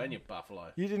Fuck bastard. you and your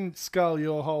buffalo. You didn't scull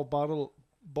your whole bottle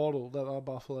that I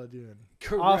buffaloed you in.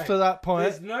 Correct. After that point...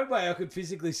 There's no way I could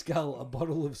physically scull a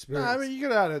bottle of spirits. No, I mean, you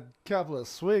could have had a couple of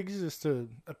swigs just to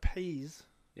appease.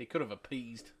 You could have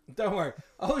appeased. Don't worry.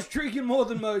 I was drinking more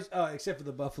than most, except for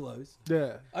the buffaloes.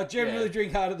 Yeah. I generally Yeah.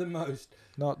 drink harder than most.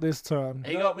 Not this time.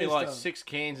 He Not got me this like time. 6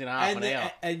 cans in half an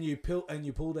hour. And you pulled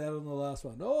out on the last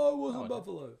one. Oh, it wasn't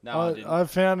buffalo. No, I didn't. I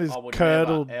found his I would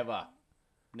curdled...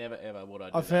 never ever would I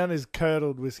do I found his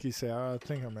curdled whiskey sour. I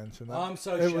think I mentioned that. I'm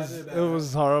so it shattered was, about it. it.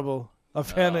 was horrible. I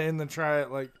found it in the tray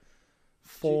at like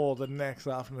 4 the next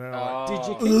afternoon. I'm like,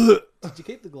 Did you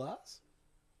keep the glass?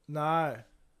 no.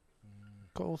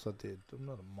 Of course I did. I'm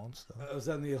not a monster. It was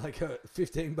only like a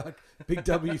 $15 big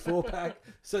W4 pack.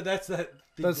 So that's that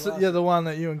big That's glass. the one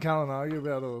that you and Callan argue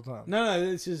about all the time. No,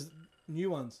 it's just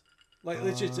new ones. Like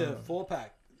it's just a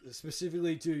 4-pack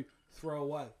specifically to throw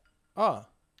away. Oh,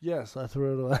 yes, I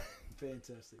threw it away.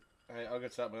 Fantastic. Hey, I've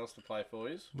got something else to play for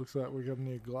you. Looks like we got a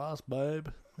new glass, babe.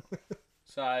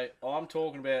 So I'm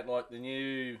talking about like the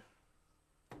new.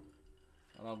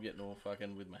 And I'm getting all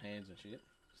fucking with my hands and shit.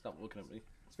 Stop looking at me.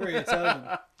 It's very Italian.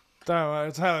 Don't worry,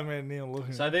 it's having me and Neil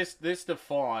looking. So this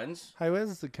defines. Hey,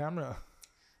 where's the camera?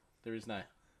 There is no.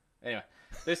 Anyway,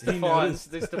 this He defines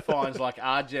noticed. like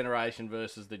our generation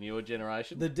versus the newer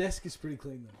generation. The desk is pretty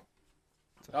clean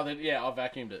though. Oh, yeah, I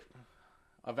vacuumed it.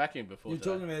 I vacuumed before. You're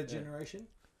today. talking about a Yeah. generation?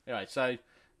 Anyway, so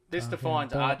this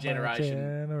defines our generation.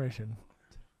 Generation.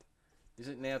 Is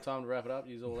it now time to wrap it up?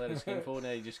 You're all out of skin for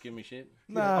now. You just give me shit.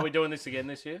 Nah. Are we doing this again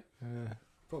this year?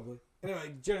 Probably.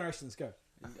 Anyway, generations go.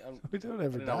 We do it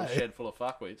every I was day. shed full of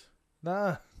fuckwits.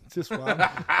 Nah, just one.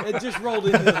 It just rolled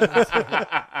into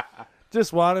that.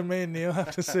 Just one, and me and Neil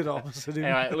have to sit opposite him.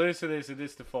 Anyway, listen to this, and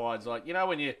this defines like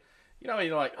when you're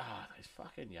like, oh, these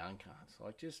fucking young cunts,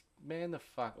 like just man the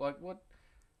fuck, like what?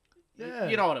 Yeah.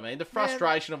 You know what I mean? The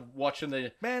frustration of watching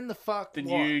the Man, the fuck. what?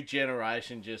 new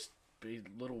generation just be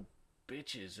little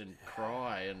bitches and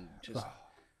cry and just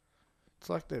It's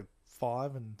like they're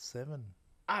 5 and 7.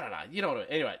 I don't know. You know what I mean?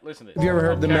 Anyway, listen to this. Have you ever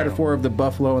heard the Carry on. metaphor of the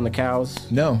buffalo and the cows?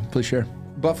 No, please share.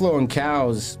 Buffalo and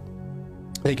cows,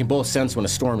 they can both sense when a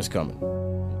storm is coming.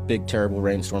 Big, terrible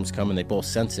rainstorm's coming, they both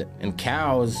sense it. And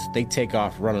cows, they take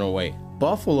off running away.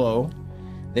 Buffalo,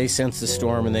 they sense the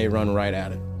storm and they run right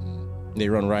at it. They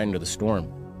run right into the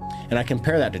storm. And I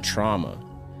compare that to trauma.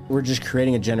 We're just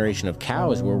creating a generation of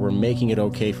cows where we're making it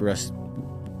okay for us.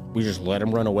 We just let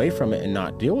them run away from it and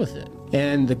not deal with it.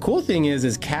 And the cool thing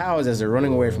is cows, as they're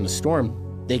running away from the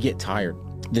storm, they get tired.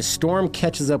 The storm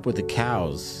catches up with the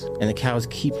cows, and the cows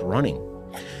keep running.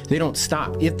 They don't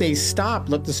stop. If they stop,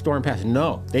 let the storm pass.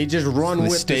 No, they just run They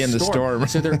with stay in the storm.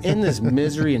 So they're in this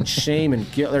misery and shame and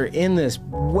guilt. They're in this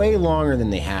way longer than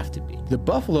they have to be. The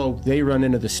buffalo, they run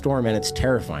into the storm, and it's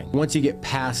terrifying. Once you get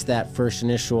past that first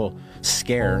initial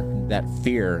scare, that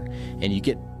fear, and you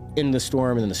get in the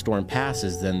storm, and then the storm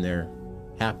passes, then they're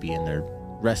happy and they're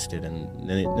rested, and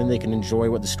then they can enjoy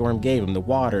what the storm gave them, the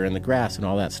water and the grass and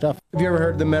all that stuff. Have you ever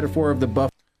heard the metaphor of the buffalo?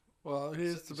 Well,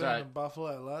 here's the So- band of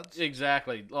Buffalo, lads.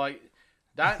 Exactly. Like,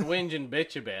 don't whinge and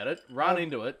bitch about it. Run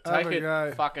into it. have Take a it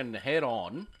go. fucking head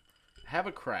on. Have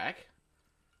a crack.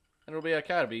 And it'll be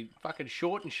okay. It'll be fucking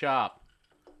short and sharp.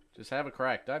 Just have a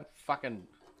crack. Don't fucking...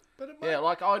 But it might, Yeah,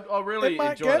 like, I really it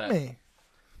might enjoy get that. me.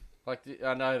 Like,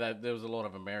 I know that there was a lot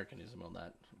of Americanism on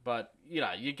that. But, you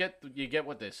know, you get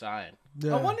what they're saying.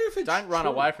 Yeah. I wonder if it's Don't run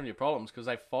true. away from your problems because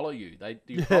they follow you.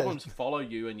 Your problems follow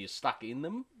you and you're stuck in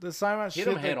them. There's so much Hit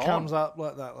shit 'em head that on. comes up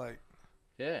like that. Like,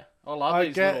 Yeah. I love I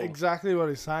these get little... exactly what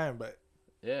he's saying, but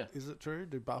Yeah. is it true?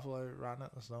 Do Buffalo run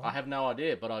at the storm? I have no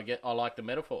idea, but I like the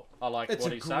metaphor. I like It's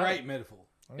what a he's great saying. metaphor.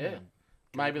 Yeah.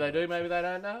 Maybe they do, maybe they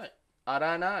don't know. I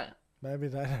don't know. Maybe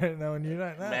they don't know and you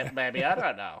don't know. Maybe I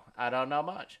don't know. I don't know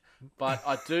much. But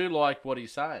I do like what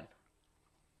he's saying.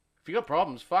 If you got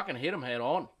problems, fucking hit them head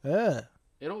on. Yeah.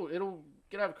 It'll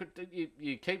get over.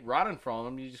 You keep running from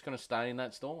them, you're just going to stay in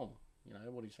that storm. You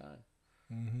know what he's saying.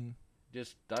 Mm-hmm.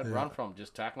 Just don't run from them.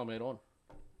 Just tackle them head on.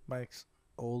 Makes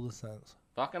all the sense.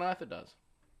 Fucking oath it does.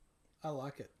 I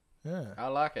like it. Yeah. I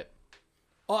like it.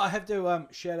 Oh, I have to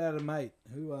shout out a mate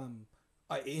who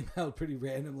I emailed pretty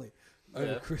randomly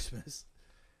over Yeah. Christmas.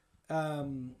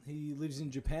 He lives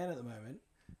in Japan at the moment,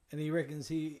 and he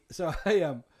reckons so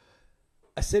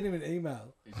I sent him an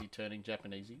email. Is he turning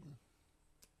Japanesey?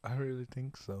 I really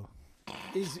think so. I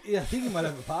think he might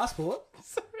have a passport.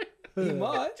 He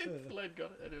might. Glenn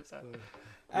got it. It was that.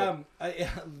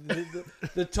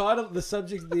 The title, the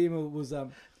subject of the email was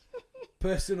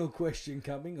personal question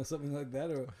coming or something like that,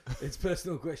 or it's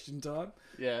personal question time.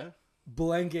 Yeah.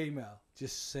 Blank email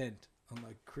just sent on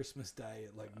like Christmas Day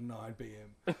at like 9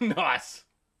 p.m. Nice.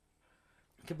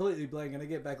 Completely blank, and I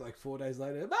get back like 4 days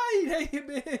later. Mate, how you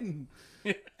been?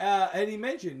 And he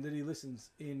mentioned that he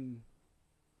listens in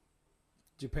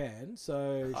Japan.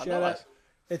 So shout out. Nice.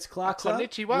 It's Clark's.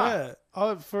 Konnichiwa.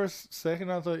 Yeah. For a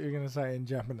second, I thought you were going to say in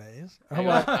Japanese. Hang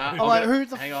I'm on. like, who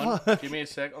the Hang fuck? on. Give me a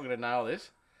sec. I'm going to nail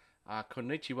this.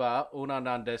 Konnichiwa.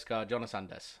 Unanan desu ka? Jonasan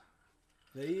desu.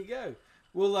 There you go.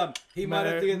 Well, he might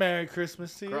have to get. Merry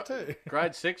Christmas to you too.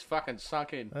 Grade 6 fucking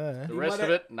sunk in. Yeah. The rest of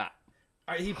it, nah.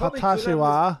 He probably could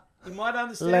Hatashiwa he might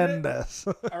understand it. Lendes.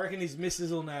 I reckon his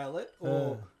missus will nail it.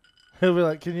 Or He'll be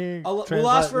like, can you we'll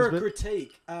ask for a this bit?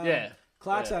 critique. Yeah.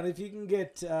 Clarkson, if you can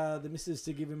get the missus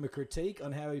to give him a critique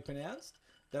on how he pronounced,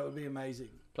 that would be amazing.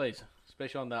 Please.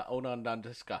 Especially on the Unanan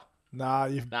desu ka? Nah,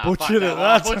 you've Nah, butchered it. fuck that one.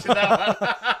 I That's butchered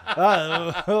that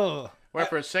one. oh. Went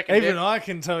for a second Even dip. I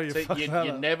can tell you See, fucked you that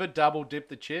up. never double dip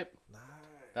the chip. No.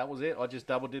 That was it. I just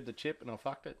double dipped the chip and I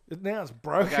fucked it. Now it's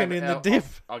broken in the dip.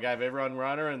 I gave everyone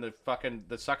runner and the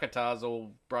succotar's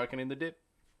all broken in the dip.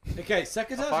 Okay,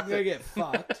 succotash are going to get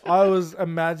fucked. I was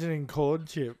imagining corn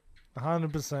chip.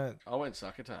 100%. I went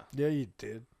succotar. Yeah, you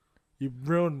did. You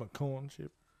ruined my corn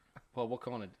chip. Well, what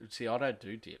kind of... See, I don't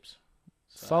do dips.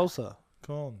 So. Salsa.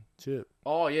 Corn chip.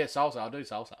 Oh, yeah, salsa. I do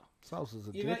salsa. Salsa's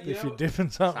a You dip know- if you're dipping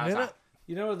something in Salsa. it.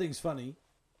 You know what I think's funny?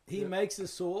 He makes a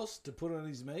sauce to put on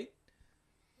his meat,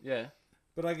 Yeah.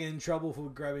 but I get in trouble for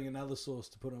grabbing another sauce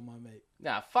to put on my meat.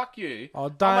 Nah, fuck you. Oh, I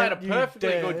don't made a you perfectly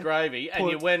dare good gravy and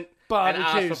put you went and barbecue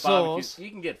asked for barbecue. sauce. You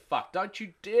can get fucked. Don't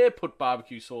you dare put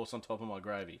barbecue sauce on top of my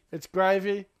gravy. It's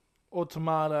gravy or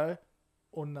tomato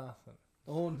or nothing.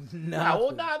 Oh,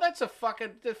 No, that's a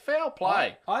fucking foul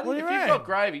play. I What do If you you've mean? got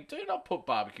gravy, do not put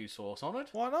barbecue sauce on it.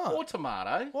 Why not? Or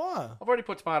tomato. Why? I've already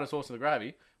put tomato sauce in the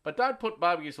gravy, but don't put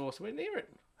barbecue sauce anywhere near it.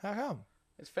 How come?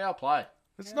 It's foul play.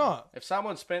 It's not. If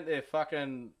someone spent their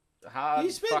fucking hard...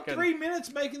 You spent fucking 3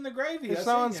 minutes making the gravy. If I've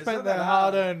someone seen you. It's spent not their that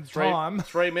hard. hard-earned time,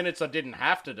 3 minutes I didn't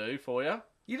have to do for you.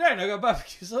 You don't. I got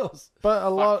barbecue sauce. but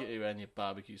Fuck you and your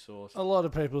barbecue sauce. a lot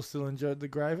of people still enjoyed the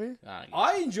gravy. Ah, yeah.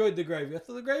 I enjoyed the gravy. I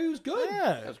thought the gravy was good.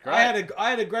 Yeah. That's great. I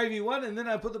had a gravy one, and then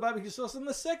I put the barbecue sauce on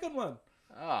the second one.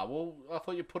 Ah, well, I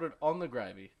thought you put it on the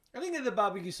gravy. I didn't get the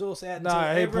barbecue sauce out No,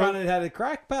 until he everyone put- had had a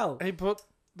crack, pal. He put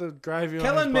the gravy on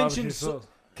Kellen his barbecue mentioned. sauce.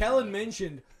 Kellen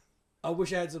mentioned. I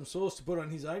wish I had some sauce to put on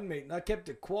his own meat, and I kept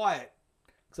it quiet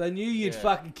because I knew you'd Yeah.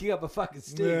 fucking kick up a fucking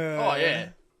stink. Oh, yeah.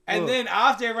 And Look. then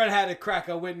after everyone had a crack,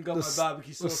 I went and got my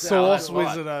barbecue The sauce. sauce out.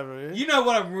 wizard over here. You know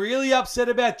what I'm really upset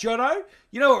about, Jono?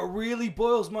 You know what really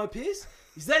boils my piss?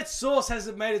 Is that sauce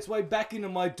hasn't made its way back into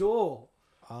my door.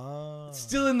 Ah. It's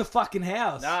still in the fucking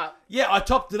house. Nah. Yeah, I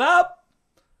topped it up.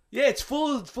 Yeah, it's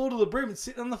full to the brim. It's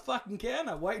sitting on the fucking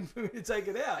counter waiting for me to take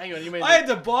it out. Hang on, you mean I had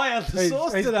to buy out the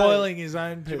sauce He's today. boiling his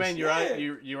own piss. You mean your Yeah.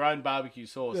 own your own barbecue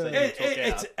sauce that you It- took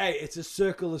it's out? it's a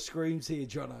circle of screams here,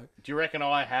 Jono. Do you reckon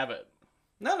I have it?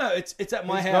 No, it's at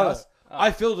my He's got house. it.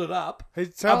 I filled it up. He's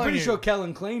I'm telling pretty you. sure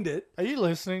Kellen cleaned it. Are you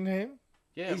listening to him?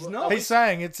 Yeah, He's well, not. He's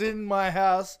saying it's in my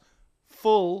house,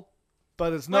 full,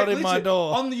 but it's not Like, in my literally,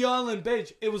 door. On the island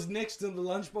bench. It was next to the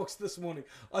lunchbox this morning.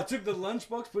 I took the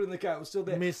lunchbox, put it in the car. It was still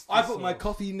there. Missed I the put my sauce.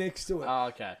 coffee next to it. Oh,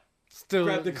 okay. Still,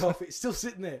 Grabbed the coffee. It's still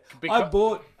sitting there. I Because-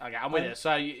 bought, Okay, I'm with you.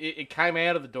 So it came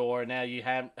out of the door and now you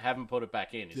haven't put it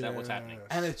back in. Is that what's happening?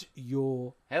 and it's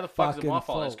your How the fuck is it my fucking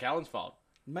fault? It's fault. Callan's fault.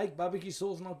 make barbecue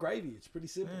sauce, not gravy. It's pretty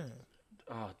simple.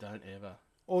 Oh, don't ever.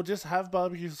 Or just have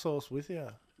barbecue sauce with you.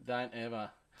 Don't ever.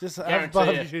 Just have Guarantee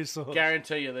barbecue you, sauce.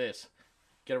 guarantee you this.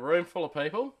 Get a room full of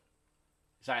people.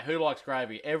 Say, who likes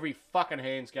gravy? Every fucking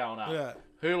hand's going up. Yeah.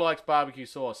 Who likes barbecue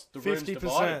sauce? The room's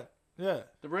divided. 50%. Yeah.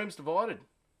 The room's divided.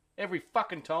 Every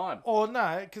fucking time. Or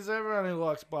no, because everyone who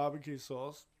likes barbecue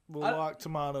sauce will I- like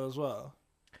tomato as well.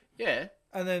 Yeah.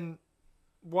 And then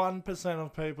 1%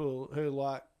 of people who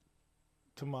like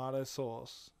tomato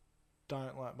sauce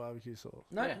don't like barbecue sauce.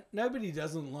 No, Yeah. nobody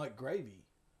doesn't like gravy.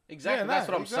 Exactly. Yeah, no, that's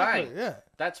what I'm exactly, saying. Yeah.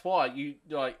 That's why you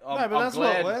like. I'm, No, but I'm that's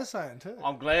glad, what we're saying too.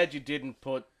 I'm glad you didn't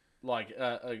put like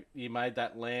you made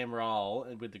that lamb roll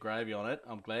and with the gravy on it.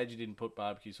 I'm glad you didn't put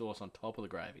barbecue sauce on top of the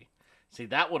gravy. See,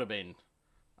 that would have been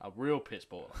a real piss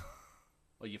baller.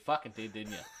 Well, you fucking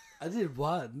didn't you? I did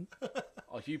one.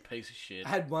 Oh, you piece of shit. I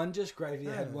had one just gravy.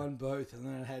 I had one both, and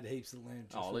then I had heaps of lamb.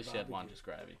 Just Oh, at for least you had one barbecue. just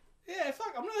gravy. Yeah,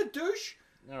 fuck. I'm not a douche.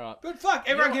 All right. But fuck,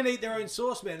 everyone can eat their own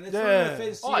sauce, man. That's not an Yeah.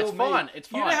 offense to Oh, it's your fine. meat.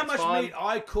 It's You know fine. how It's much fine. meat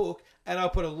I cook and I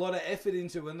put a lot of effort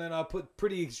into, and then I put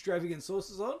pretty extravagant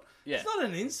sauces on. Yeah. It's not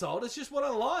an insult. It's just what I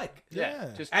like, Yeah.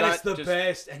 Yeah. Just and it's don't- the just-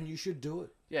 best. And you should do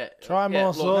it. Yeah. Try more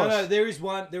look, sauce. No, there is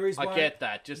one. There is I one. get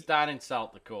that. Just don't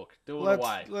insult the cook. Do it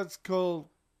away. Let's call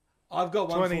I've got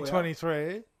one for you.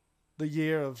 2023 the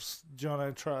year of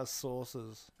Jono tries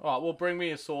sauces. All right. Well, bring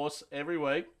me a sauce every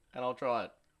week, and I'll try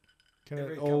it. Can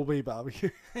Every it all be barbecue?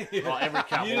 Oh, every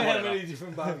couple. You know how whatever. many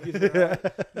different barbecues there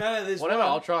are. No, there's Whatever. one.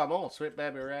 I'll try them all. Sweet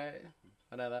baby Ray.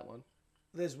 I know that one.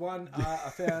 There's one I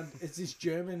found. It's this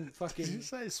German fucking. Did you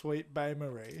say Sweet Bay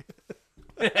Marie?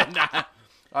 Nah,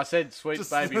 I said sweet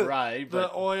Just baby the- Ray, The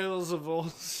but oils of all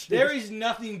shit. There is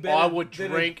nothing better. I would than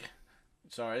a- drink.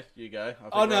 Sorry, you go. I think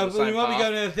Oh we're no, on the but we same might be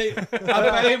path. going to think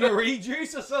a Bay Marie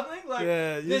juice or something. Like,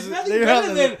 Yeah, there's you- nothing you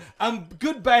better have than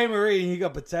good Bay Marie. You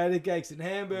got potato cakes and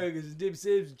hamburgers and dim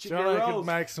sims and chicken Jono rolls. could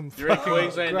make some You're in fucking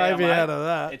Queensland now, gravy mate. out of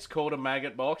that. It's called a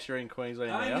maggot box. You're in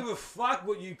Queensland I now. don't give a fuck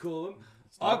what you call them.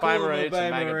 I not call Bay them Marie, a it's a Bay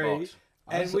maggot Marie. box.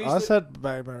 And we I used to, said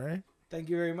Bay Marie. thank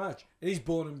you very much. And he's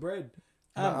born and bred.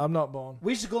 No, I'm not born.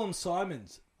 We used to call him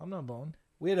Simons. I'm not born.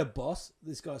 We had a boss,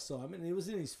 this guy Simon, and he was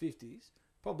in his 50s,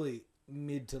 probably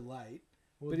mid to late,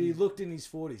 but he looked in his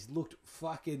 40s, looked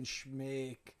fucking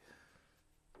schmeck.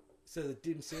 So the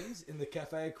dim sims in the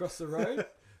cafe across the road.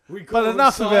 We call But them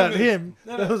enough about Simons. him.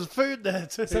 No, There no. was food there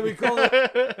too. So we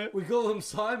call them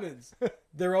Simons.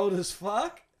 They're old as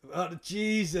fuck. Oh,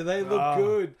 jeez, they look Oh.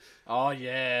 good. Oh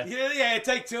yeah. Yeah,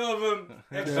 take two of them.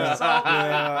 Extra Yeah. salt.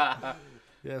 Yeah.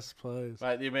 Yes, please.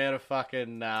 Mate, the amount of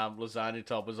fucking lasagna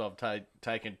toppers I've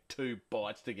taken 2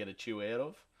 bites to get a chew out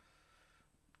of.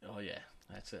 Oh yeah,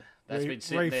 that's been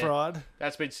sitting there. Refried.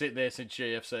 That's been sitting there since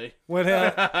GFC. Went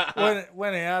out,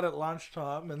 went out at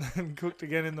lunchtime and then cooked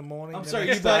again in the morning. I'm the sorry,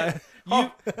 next you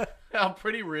day. I'm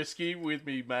pretty risky with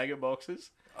me maggot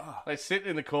boxes. Oh. They sit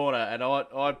in the corner, and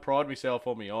I pride myself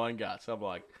on my iron guts. I'm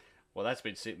like, well, that's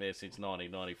been sitting there since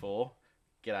 1994.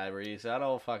 Get over here, son.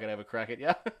 I'll fucking have a crack at you.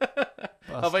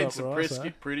 I've eaten up some rice, eh?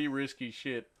 pretty risky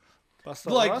shit. Bust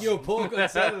up Like rice? your pork on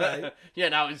Saturday. Yeah,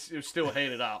 no, it was still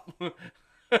heated up.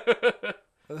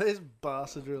 These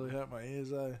bastards really hurt my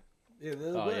ears, eh? Yeah,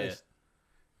 they're the Oh, yeah. worst.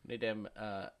 Need them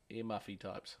ear muffy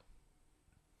types.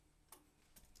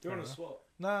 Do you want to swap?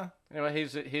 Nah. Anyway,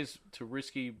 here's to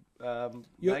risky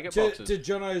You're, maggot to boxes.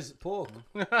 Jono's pork.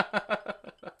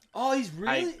 Oh, he's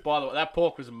really Hey, by the way, that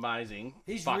pork was amazing.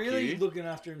 he's Fuck really you. looking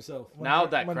after himself.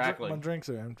 Nailed that my crackling. My drinks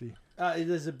are empty.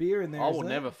 There's a beer in there. I isn't will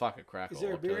there? never fuck a crackle. Is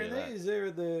there a I'll beer tell in you there? that. Is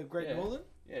there the Great Yeah. Northern?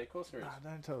 Yeah, of course there is. Nah,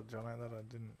 don't tell Jono that I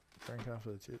didn't drink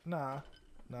after the chip. Nah.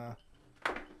 Nah,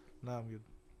 I'm good.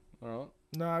 All right.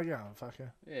 Nah, go on, fucker.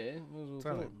 Yeah, it was It's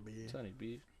only good. beer. It's only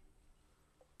beer.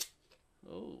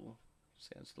 Oh,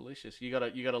 sounds delicious. You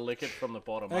gotta lick it from the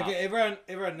bottom up. Okay, everyone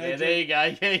knows. Yeah, there you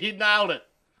go. Yeah, you nailed it.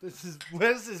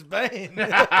 Where's this been?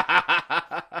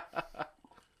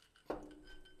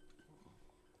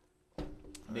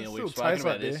 Neil, still we've spoken tastes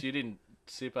about like this. beer. You didn't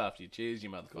sip after you cheers, you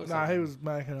motherfucker. Nah, he was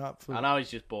making up for. I know he's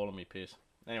just boiling me piss.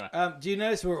 Anyway, Do you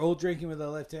notice we're all drinking with our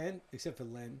left hand except for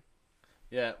Len?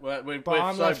 yeah, we're But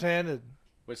I'm left-handed.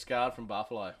 we're scarred from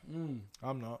Buffalo.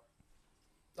 I'm not.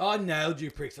 I nailed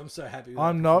you, pricks. I'm so happy. With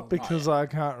I'm that not performance. because I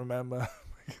can't remember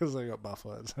because I got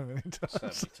buffaloed so many So times.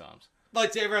 many times.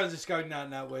 Like, everyone's just going,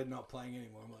 no, we're not playing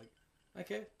anymore. I'm like,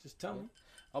 okay, just tell me.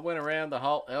 I went around the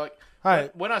whole like. Hey,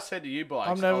 when I said to you, Bikes,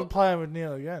 I'm never playing with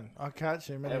Neil again. I catch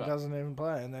him and Ever. he doesn't even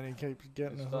play, and then he keeps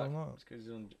getting us all night. It's because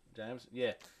he's on James.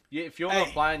 Yeah, yeah. If you're Hey. not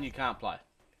playing, you can't play.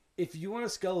 If you want to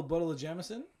scull a bottle of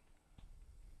Jameson,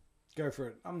 go for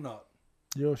it. I'm not.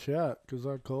 Your shout because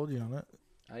I called you on it.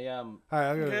 I Hey, I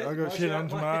got Okay, I my got shit shout, on my-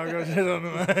 tomorrow. I got shit on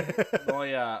tomorrow.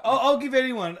 my I'll give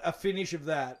anyone a finish of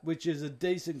that, which is a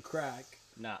decent crack.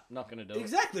 nah, not gonna do it.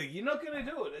 Exactly. You're not going to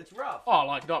do it. It's rough. Oh,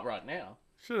 like not right now.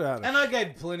 Should have had And I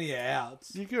gave plenty of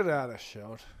outs. You could have had a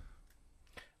shot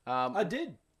I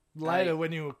did. later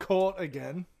when you were caught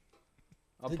again.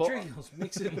 The drink I was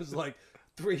mixing was like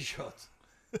 3 shots.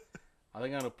 I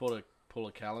think I'm gonna pull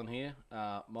a Callan here.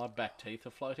 My back teeth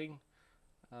are floating.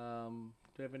 Do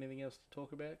you have anything else to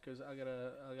talk about? Because I got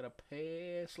a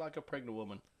pass like a pregnant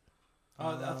woman.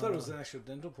 I thought it was an actual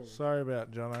dental problem. Sorry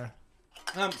about Jono.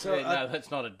 So Yeah, no,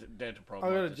 that's not a dental I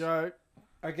problem. got a just- joke.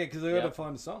 okay, because I got to Yeah.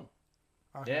 find a song.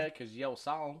 Okay. Yeah, because your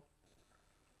song.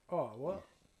 Oh, what?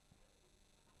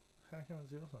 How come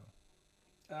it's your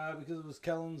song? Because it was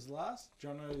Callum's last.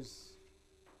 Jono's.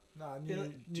 No, Yeah,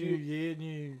 new year,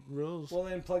 new rules. Well,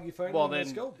 then plug your phone Well, in and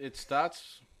then let's go. it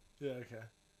starts, yeah, okay.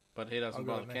 but he doesn't I'll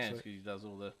buy go the next cans week. because he does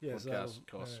all the Yeah, so podcast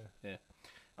that'll- costs. Yeah.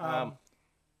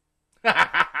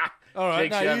 All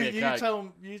right, Jake, show no, me a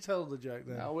cake. you tell the joke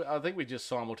then. No, I think we just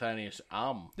simultaneous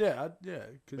Yeah, We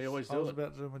because always I do was it.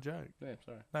 about to do my joke. Yeah,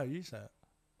 sorry. No, you say it.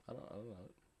 I don't know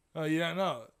it. Oh, you don't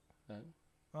know it? No.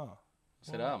 Oh.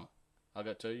 I said I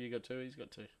got 2, you got 2, he's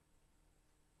got 2.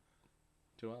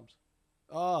 2 arms.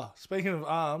 Oh, speaking of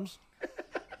arms,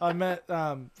 I met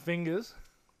Fingers,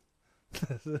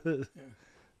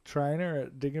 trainer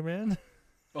at Diggerman.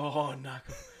 Oh, no.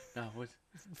 No, what?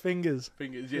 Fingers.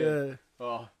 Fingers, yeah. Yeah.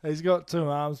 Oh, He's got 2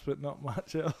 arms, but not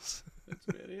much else. that's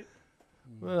about it.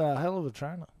 But a hell of a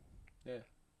trainer. Yeah.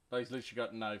 But he's literally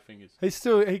got no fingers.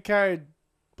 He carried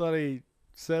bloody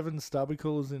 7 stubby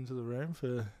coolers into the room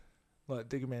for like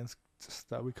Diggerman's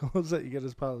stubby coolers that you get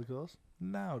as part of the course.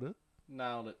 Nailed it.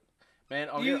 Nailed it. Man,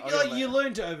 You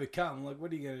learn to overcome. Like,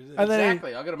 what are you going to do? And then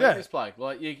exactly. I got to meet this bloke.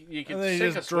 Like, you can and then he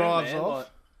sink a just swim, drives man. off. Like,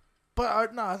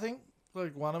 But no, I think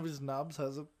like one of his nubs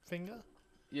has a finger.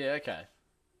 yeah, okay.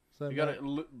 So You got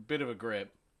a bit of a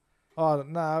grip. Oh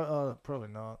no, probably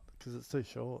not because it's too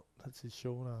short. That's his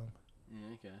short arm.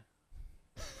 Yeah,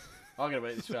 okay. I'm gonna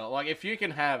meet this fella. Like, if you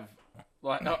can have,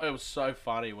 like, it was so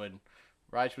funny when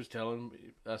Rach was telling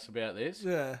us about this.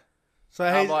 Yeah. So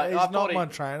I'm he's, like, I he's thought not he- my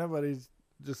trainer, but he's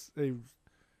just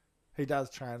he does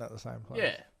train at the same place.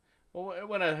 Yeah. Well,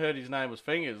 when I heard his name was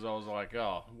Fingers, I was like,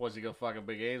 oh, was he got fucking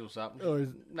big ears or something? Or is,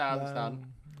 No, it's none.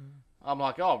 I'm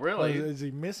like, oh, really? Is he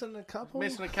missing a couple?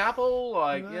 Missing a couple?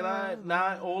 Like, No,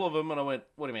 no, all of them. And I went,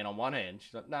 what do you mean on one hand?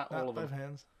 She's like, no, all of them. Both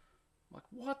hands. I'm like,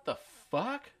 what the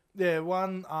fuck? Yeah,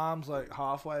 one arm's like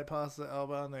halfway past the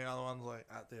elbow, and the other one's like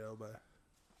at the elbow.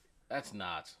 That's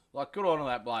nuts. Like, good on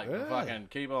that bloke. Yeah. Fucking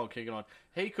keep on kicking on.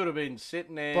 He could have been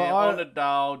sitting there But on the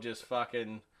dole, just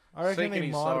fucking I reckon sinking he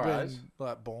his might have sorrows. been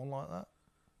like born like that,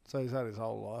 so he's had his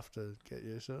whole life to get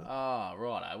used to it. Ah,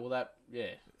 righto. Well, that,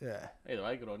 yeah. Yeah, Either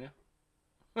way, good on you.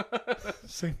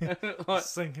 sinking, Like,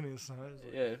 sinking his nose.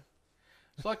 yeah.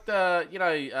 It's like the,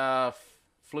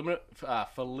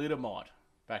 thalidomide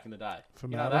back in the day. You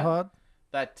know Formaldehyde.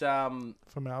 that?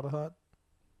 Formaldehyde.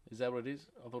 Is that what it is?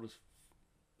 I thought it was...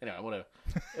 Anyway, whatever.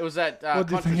 It was that What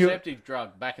do you think you- contraceptive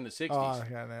drug back in the 60s. Oh,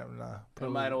 okay, no. That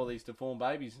Probably. made all these deformed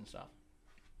babies and stuff.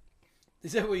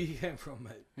 Is that where you came from,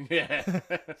 mate? Yeah.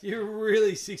 You're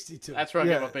really 62. That's where I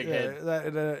get my big head.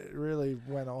 That really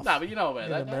went off. No, but you know about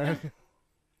in that, don't you?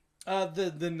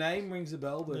 America. The name rings a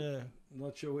bell, but Yeah. I'm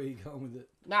not sure where you're going with it.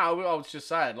 No, I was just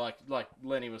saying, like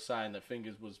Lenny was saying that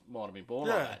Fingers might have been born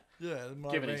like that. Yeah, it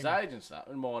might Given have his been age and stuff,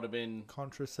 it might have been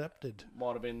contracepted. the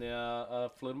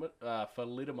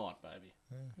thalidomide, baby.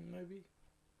 Maybe.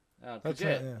 'Cause, That's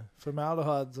yeah, right, yeah.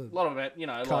 Formaldehyde's a a lot of it,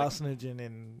 like carcinogen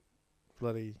in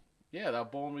bloody. yeah, they were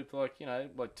born with like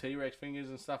T-Rex fingers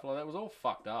and stuff like that. It was all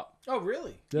fucked up. Oh,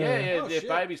 really? Yeah, Oh, their shit.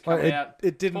 babies come Like, out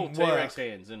it full didn't T-Rex work.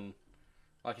 hands and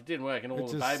like it didn't work, and all It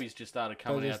the just- babies just started They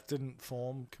coming just out. didn't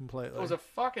form completely. It was a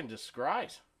fucking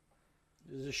disgrace.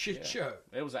 It was a shit show.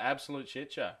 It was an absolute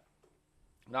shit show.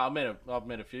 No, I've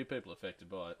met a few people affected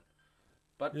by it,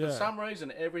 but Yeah. for some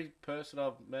reason, every person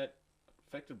I've met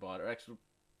affected by it are actually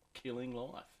killing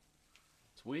life.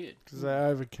 It's weird. because they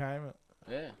overcame it,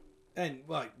 Yeah. And,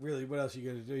 like, really, what else are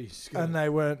you going to do? You just gotta- and they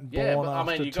weren't born Yeah, but I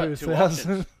after mean, you got 2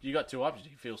 2000. options. You got 2 options.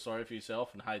 You feel sorry for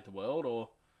yourself and hate the world, or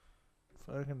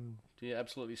Fucking do you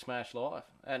absolutely smash life?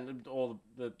 And all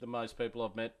the most people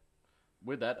I've met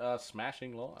with that are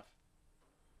smashing life.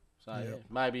 So yeah,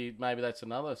 maybe that's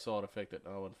another side effect that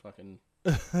no one fucking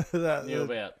knew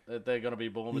about. That they're going to be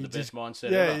born with you the best just- mindset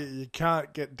Yeah, ever. you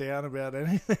can't get down about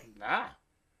anything Nah.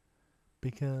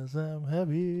 because I'm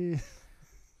happy.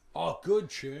 Oh, good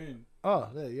tune. Oh,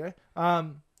 there you go.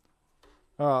 All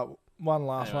right, one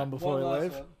last Anyway, one before One we last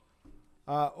leave.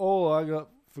 one. All I got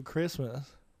for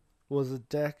Christmas was a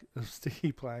deck of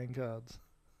sticky playing cards.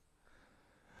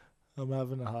 I'm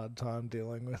having a hard time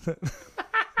dealing with it.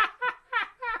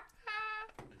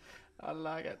 I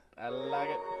like it. I like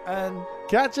it. And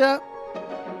catch up.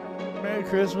 Merry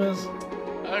Christmas.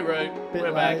 Hey, Ray. Bit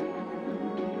We're late.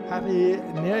 back. Happy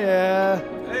New Year.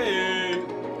 Hey.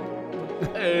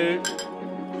 Hey.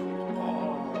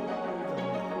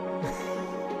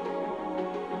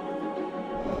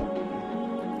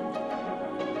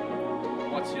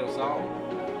 What's your song?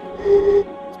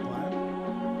 It's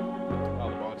playing. Oh,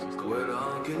 the box is still. Quit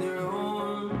honking your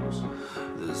horns.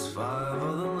 There's 5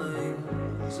 other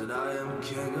lanes, and I am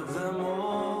king of them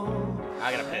all.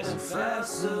 I gotta piss.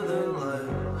 Faster than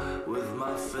light, with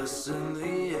my fists in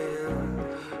the air.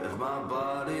 If my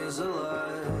body is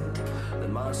alive,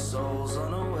 then my soul's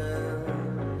unaware.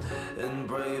 In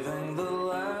braving the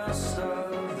last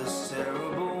of this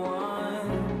terrible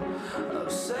wine,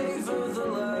 I've savored the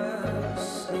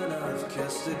last, and I've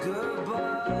kissed it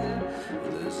goodbye.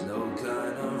 There's no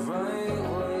kind of right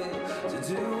way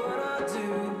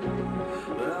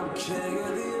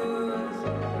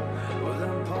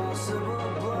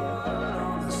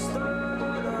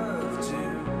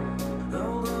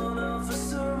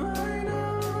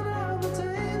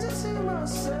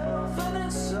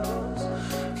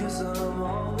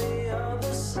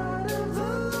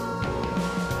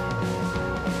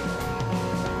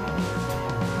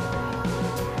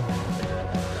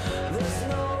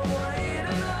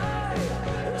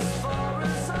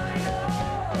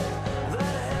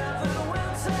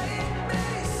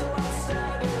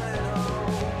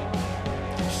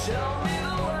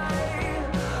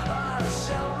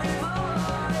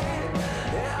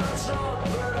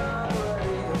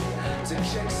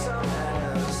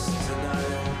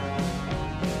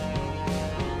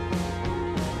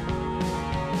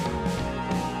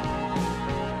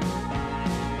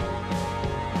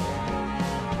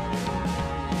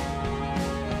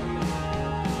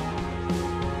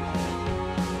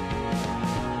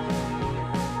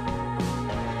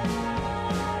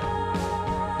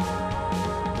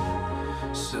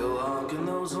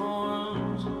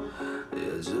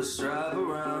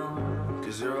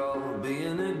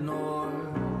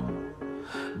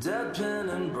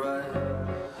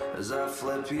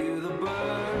you the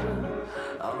bird.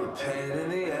 I'm a pain in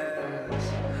the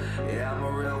ass. Yeah, I'm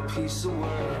a real piece of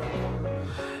work.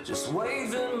 Just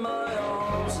waving my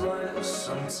arms like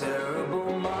some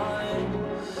terrible mind,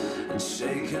 and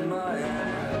shaking my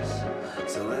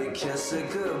ass till they kiss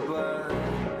it goodbye.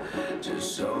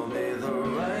 Just show me the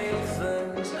right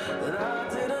things that I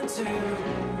didn't do.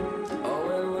 Oh,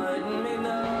 enlighten me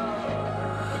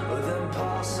now with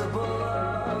impossible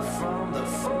love from the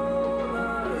fall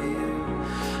of you.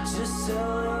 Just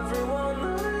tell everyone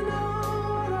that I know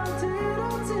what I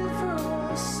did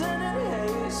for us and in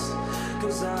haste.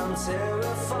 'Cause I'm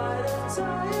terrified of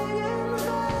dying.